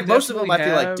 I was like most of them. I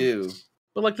feel like do.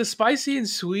 But like the spicy and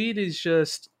sweet is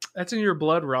just that's in your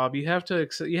blood, Rob. You have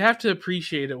to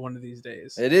appreciate it one of these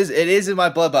days. It is in my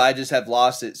blood, but I just have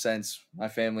lost it since my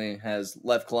family has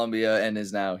left Colombia and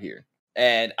is now here.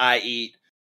 And I eat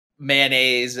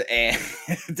mayonnaise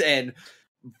and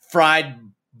fried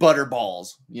butter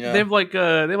balls. You know, they have like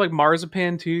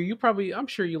marzipan too. I'm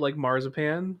sure you like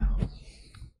marzipan.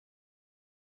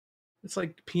 It's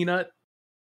like peanut.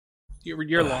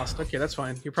 You're lost. Okay, that's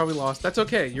fine. You're probably lost. That's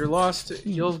okay. You're lost.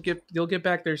 You'll get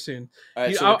back there soon. All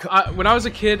right, when I was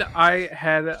a kid, I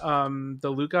had the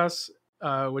Lucas,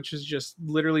 which is just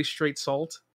literally straight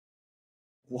salt.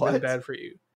 What? Really bad for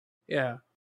you. Yeah.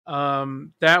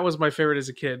 That was my favorite as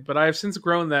a kid, but I have since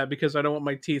grown that because I don't want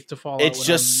my teeth to fall out. It's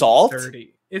just salt?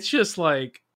 30. It's just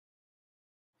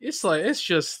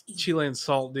Chilean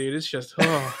salt, dude. It's just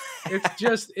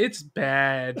it's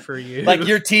bad for you. Like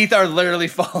your teeth are literally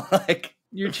falling. Like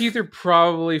your teeth are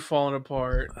probably falling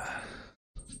apart.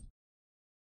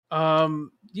 Yeah,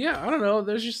 I don't know.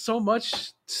 There's just so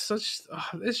much.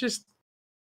 It's just.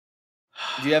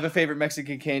 Do you have a favorite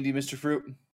Mexican candy, Mr.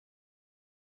 Fruit?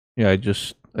 Yeah, I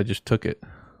just took it.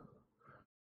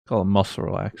 Call it muscle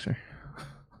relaxer.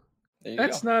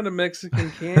 That's not a Mexican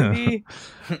candy.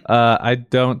 I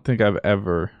don't think I've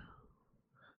ever.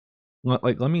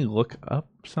 Like, let me look up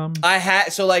some. I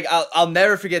had I'll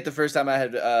never forget the first time I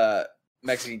had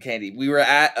Mexican candy. We were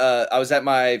at I was at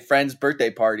my friend's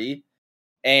birthday party,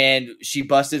 and she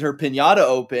busted her piñata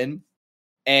open,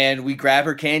 and we grabbed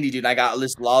her candy, dude. And I got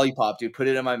this lollipop, dude. Put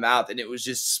it in my mouth, and it was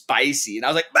just spicy, and I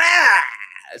was like, bah!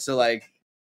 So like,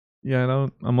 yeah,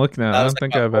 I'm looking at it. I don't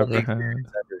think I've ever had. I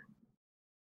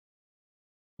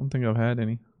don't think I've had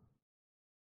any.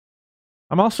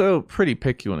 I'm also pretty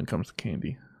picky when it comes to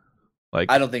candy. Like,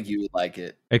 I don't think you would like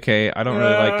it. Okay, I don't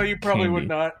really like. You probably candy. would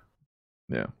not.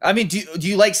 Yeah. I mean, do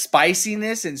you like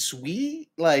spiciness and sweet?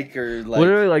 Like, or like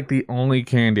literally, like the only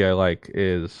candy I like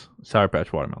is Sour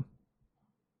Patch Watermelon.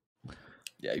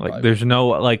 Yeah. Like, there's no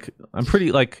like. I'm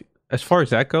pretty like as far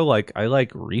as that go. Like, I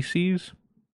like Reese's,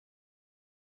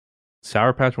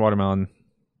 Sour Patch Watermelon.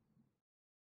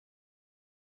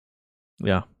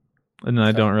 Yeah, and then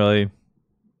I don't really.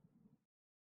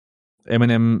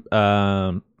 M&M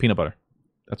peanut butter.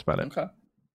 That's about it. Okay.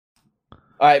 All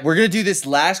right, we're going to do this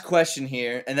last question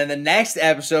here, and then the next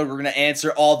episode, we're going to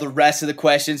answer all the rest of the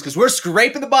questions, because we're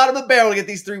scraping the bottom of the barrel to get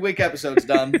these 3-week episodes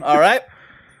done. All right?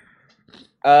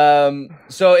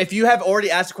 So if you have already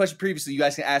asked a question previously, you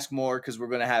guys can ask more, because we're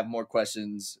going to have more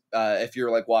questions if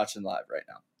you're like watching live right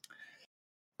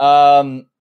now.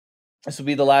 This will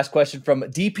be the last question from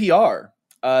DPR.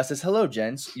 Says, hello,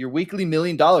 gents. Your weekly $1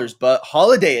 million, but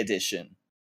holiday edition.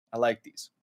 I like these.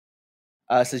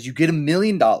 Says, you get $1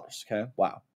 million. Okay.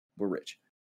 Wow. We're rich.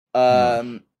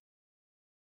 Does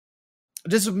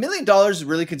 $1 million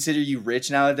really consider you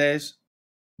rich nowadays?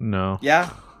 No. Yeah?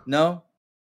 No?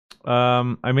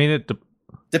 I mean, it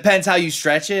depends how you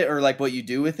stretch it or like what you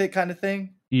do with it kind of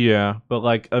thing. Yeah. But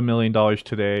like $1 million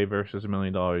today versus $1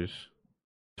 million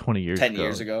 20 years 10 ago.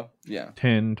 years ago. Yeah.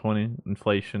 10, 20,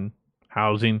 inflation.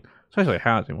 Housing, especially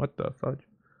housing. What the fudge?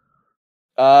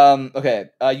 Okay.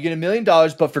 You get $1 million,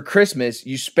 but for Christmas,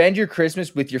 you spend your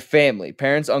Christmas with your family,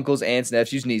 parents, uncles, aunts,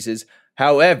 nephews, nieces.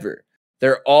 However,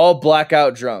 they're all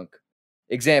blackout drunk.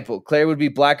 Example, Claire would be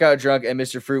blackout drunk and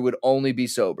Mr. Fruit would only be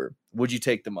sober. Would you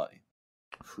take the money?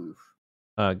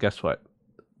 Guess what?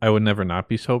 I would never not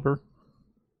be sober.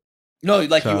 No,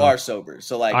 like you are sober.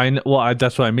 So like,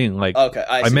 that's what I mean. Like, okay,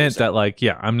 I meant that like,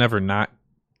 yeah, I'm never not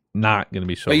gonna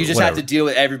be sober. But you just have to deal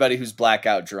with everybody who's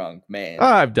blackout drunk, man.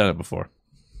 I've done it before.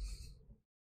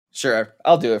 Sure,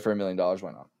 I'll do it for $1 million.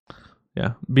 Why not?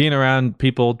 Yeah, being around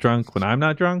people drunk when I'm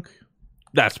not drunk,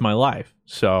 that's my life.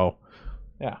 So,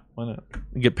 yeah, why not?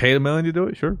 You get paid $1 million to do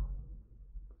it? Sure.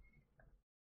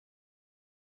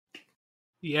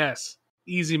 Yes,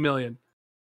 easy $1 million.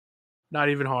 Not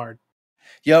even hard.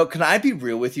 Yo, can I be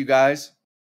real with you guys?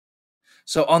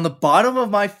 So on the bottom of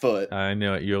my foot, I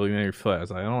know it. You're looking at your foot. I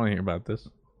was like, I don't want to hear about this.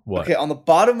 What? Okay, on the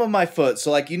bottom of my foot.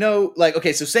 So like,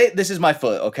 okay, so say this is my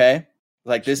foot, okay?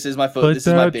 Like this is my foot. This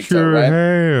is my big toe, right?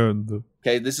 Hand.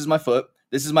 Okay, this is my foot.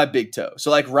 This is my big toe. So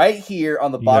like right here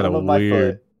on the bottom of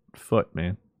my foot,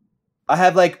 man. I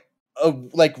have like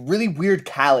really weird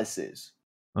calluses.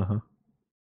 Uh-huh.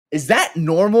 Is that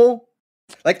normal?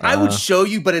 Like I would show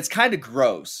you, but it's kind of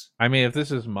gross. I mean, if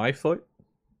this is my foot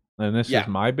and this is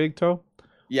my big toe,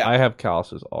 I have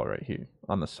calluses all right here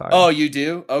on the side. Oh, you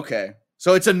do? Okay.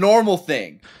 So it's a normal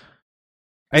thing.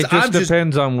 It just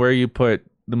depends on where you put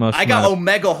the most. I got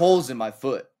omega holes in my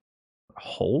foot.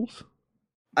 Holes?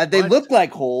 They look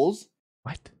like holes.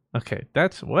 What? Okay,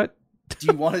 that's what? Do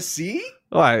you want to see?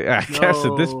 Well, I guess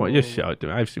at this point, just show it to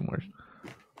me. I've seen worse.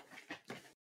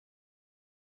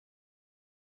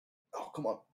 Oh, come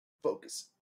on. Focus.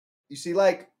 You see,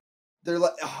 like, they're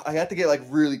like, I have to get, like,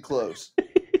 really close.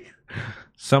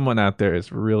 Someone out there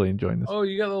is really enjoying this. Oh,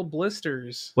 you got little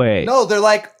blisters. Wait. No, they're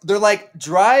like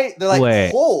dry. They're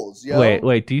like holes, yo.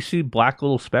 Wait. Do you see black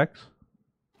little specks?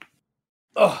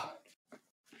 Ugh.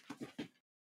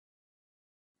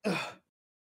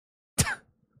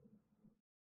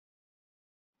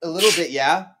 A little bit,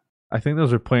 yeah. I think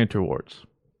those are plantar warts.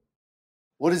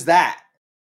 What is that?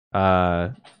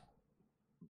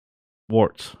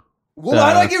 Warts. Well,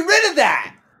 how do I get rid of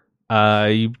that?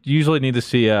 You usually need to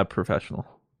see a professional.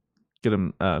 Get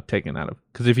them taken out of.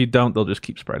 Because if you don't, they'll just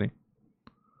keep spreading.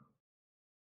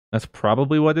 That's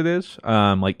probably what it is.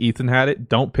 Like Ethan had it.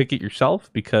 Don't pick it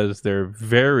yourself because they're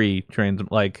very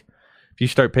like if you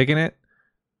start picking it,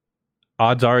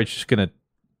 odds are it's just gonna.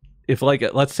 If like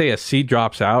let's say a seed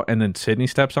drops out and then Sydney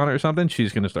steps on it or something,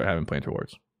 she's gonna start having plantar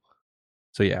warts.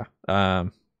 So yeah.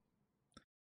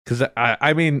 Because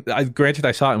I mean, granted,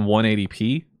 I saw it in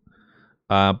 180p.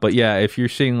 But yeah, if you're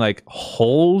seeing like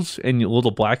holes and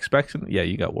little black specks,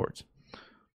 you got warts.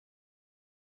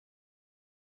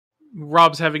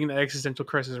 Rob's having an existential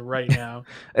crisis right now.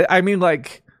 I mean,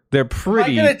 like they're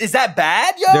pretty. Is that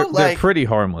bad, yo? They're pretty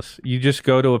harmless. You just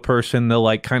go to a person, they'll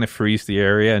like kind of freeze the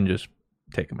area and just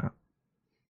take them out.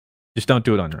 Just don't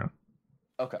do it on your own.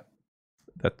 Okay.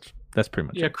 That's pretty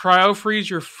much it. Cryo freeze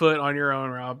your foot on your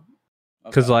own, Rob.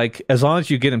 Because like as long as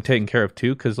you get them taken care of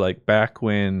too, because like back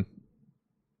when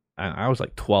I was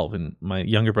like 12 and my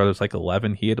younger brother was like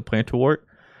 11, he had a plantar wart,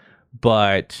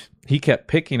 but he kept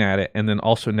picking at it and then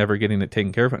also never getting it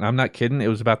taken care of. And I'm not kidding, it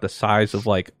was about the size of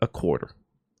like a quarter.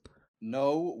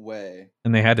 No way.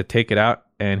 And they had to take it out,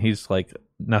 and he's like,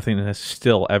 nothing has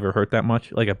still ever hurt that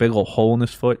much. Like a big old hole in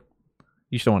his foot.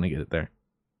 You just don't want to get it there.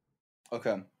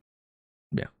 Okay.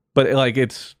 Yeah. But like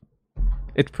it's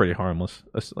pretty harmless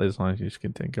as long as you just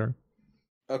get taken care of.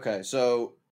 Okay,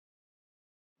 so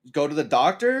go to the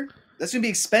doctor? That's gonna be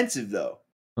expensive though.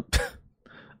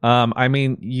 I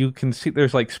mean, you can see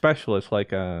there's like specialists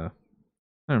like I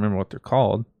don't remember what they're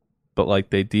called, but like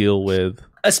they deal with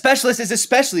a specialist is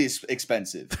especially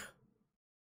expensive.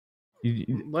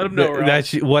 Let them know.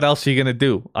 That's what else are you gonna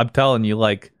do? I'm telling you,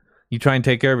 like you try and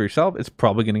take care of yourself, it's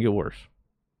probably gonna get worse.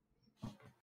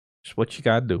 It's what you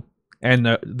gotta do, and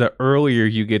the earlier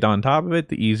you get on top of it,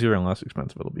 the easier and less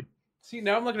expensive it'll be. See,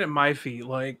 now I'm looking at my feet.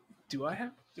 Like, do I?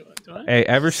 Hey,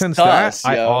 ever since that,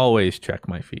 I always check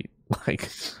my feet. Like,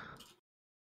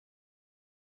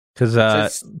 because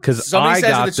somebody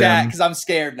says in the chat because I'm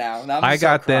scared now. I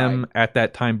got them at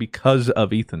that time because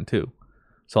of Ethan too.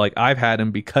 So like I've had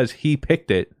him because he picked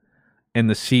it, and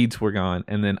the seeds were gone,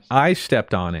 and then I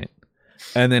stepped on it,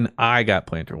 and then I got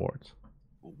plantar warts.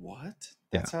 What?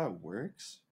 That's how it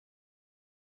works.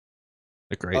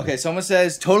 Crazy. Okay, someone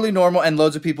says totally normal, and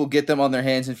loads of people get them on their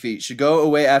hands and feet. Should go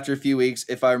away after a few weeks.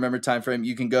 If I remember time frame,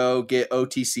 you can go get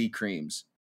OTC creams.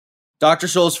 Dr.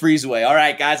 Scholl's freeze away. All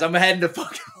right, guys, I'm heading to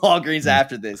fucking Walgreens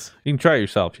after this. You can try it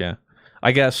yourself, yeah.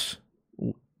 I guess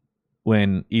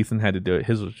when Ethan had to do it,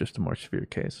 his was just a more severe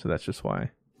case, so that's just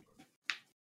why.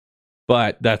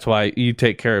 But that's why you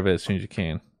take care of it as soon as you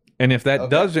can. And if that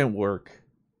doesn't work,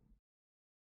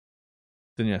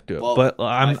 then you have to do it. Well, but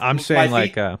I'm saying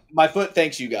like my foot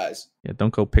thanks you guys. Yeah,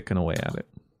 don't go picking away at it.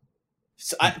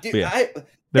 So thank God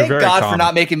common. For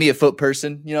not making me a foot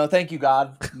person. You know, thank you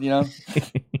God. You know.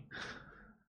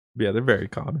 Yeah, they're very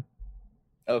common.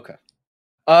 Okay.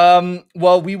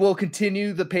 Well, we will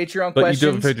continue the Patreon but questions.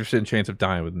 You do have a 50% chance of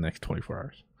dying within the next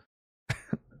 24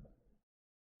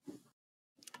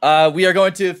 hours. We are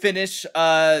going to finish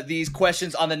these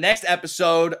questions on the next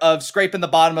episode of Scraping the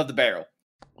Bottom of the Barrel.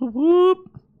 Whoop.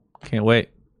 Can't wait.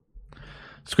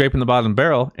 Scraping the bottom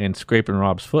barrel and scraping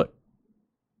Rob's foot.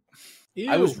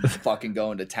 I was fucking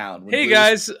going to town. Hey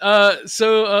guys,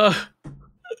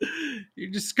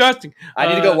 you're disgusting. I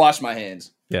need to go wash my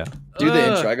hands. Yeah. Do the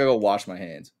intro. I gotta go wash my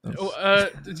hands.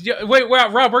 Wait,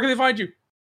 Rob, where can they find you?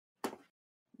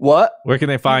 What? Where can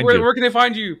they find you? Where can they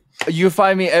find you? You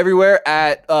find me everywhere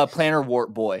at Planner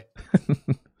Wart Boy.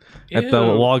 At the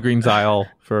Walgreens aisle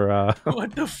for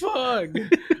What the fuck?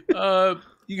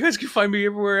 You guys can find me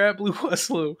everywhere at Blue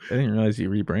Westlow. I didn't realize you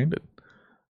rebranded.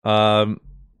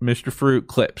 Mr. Fruit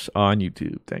Clips on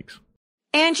YouTube. Thanks.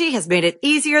 Angie has made it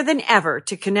easier than ever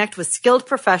to connect with skilled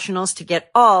professionals to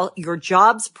get all your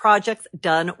jobs projects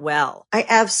done well. I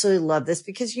absolutely love this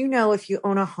because, you know, if you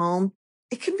own a home,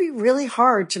 it can be really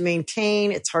hard to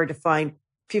maintain. It's hard to find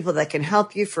people that can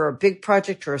help you for a big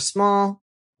project or a small.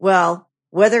 Well,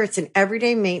 whether it's in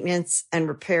everyday maintenance and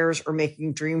repairs or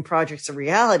making dream projects a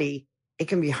reality, it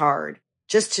can be hard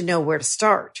just to know where to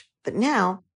start. But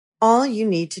now all you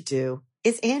need to do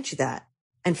is Angie that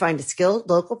and find a skilled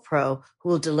local pro who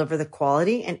will deliver the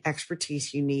quality and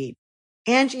expertise you need.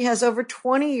 Angie has over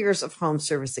 20 years of home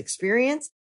service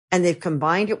experience, and they've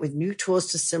combined it with new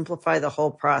tools to simplify the whole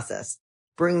process.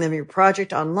 Bring them your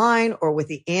project online or with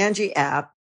the Angie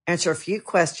app, answer a few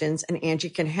questions, and Angie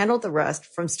can handle the rest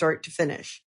from start to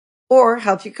finish. Or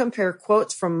help you compare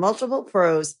quotes from multiple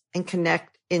pros and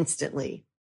connect instantly,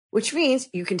 which means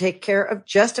you can take care of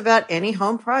just about any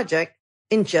home project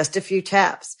in just a few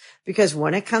taps. Because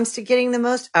when it comes to getting the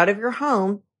most out of your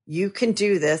home, you can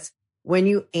do this when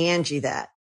you Angie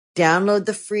that. Download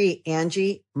the free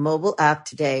Angie mobile app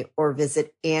today or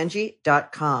visit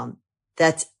Angie.com.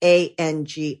 That's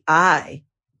ANGI.com.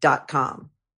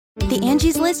 The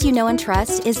Angie's List you know and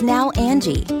trust is now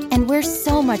Angie, and we're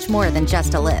so much more than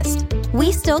just a list.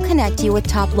 We still connect you with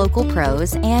top local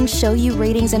pros and show you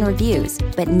ratings and reviews,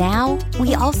 but now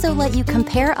we also let you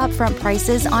compare upfront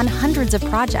prices on hundreds of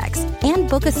projects and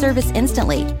book a service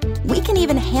instantly. We can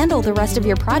even handle the rest of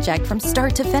your project from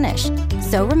start to finish.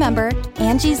 So remember,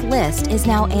 Angie's List is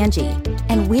now Angie,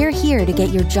 and we're here to get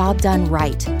your job done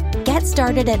right. Get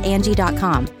started at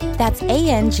Angie.com. That's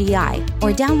ANGI,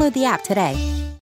 or download the app today.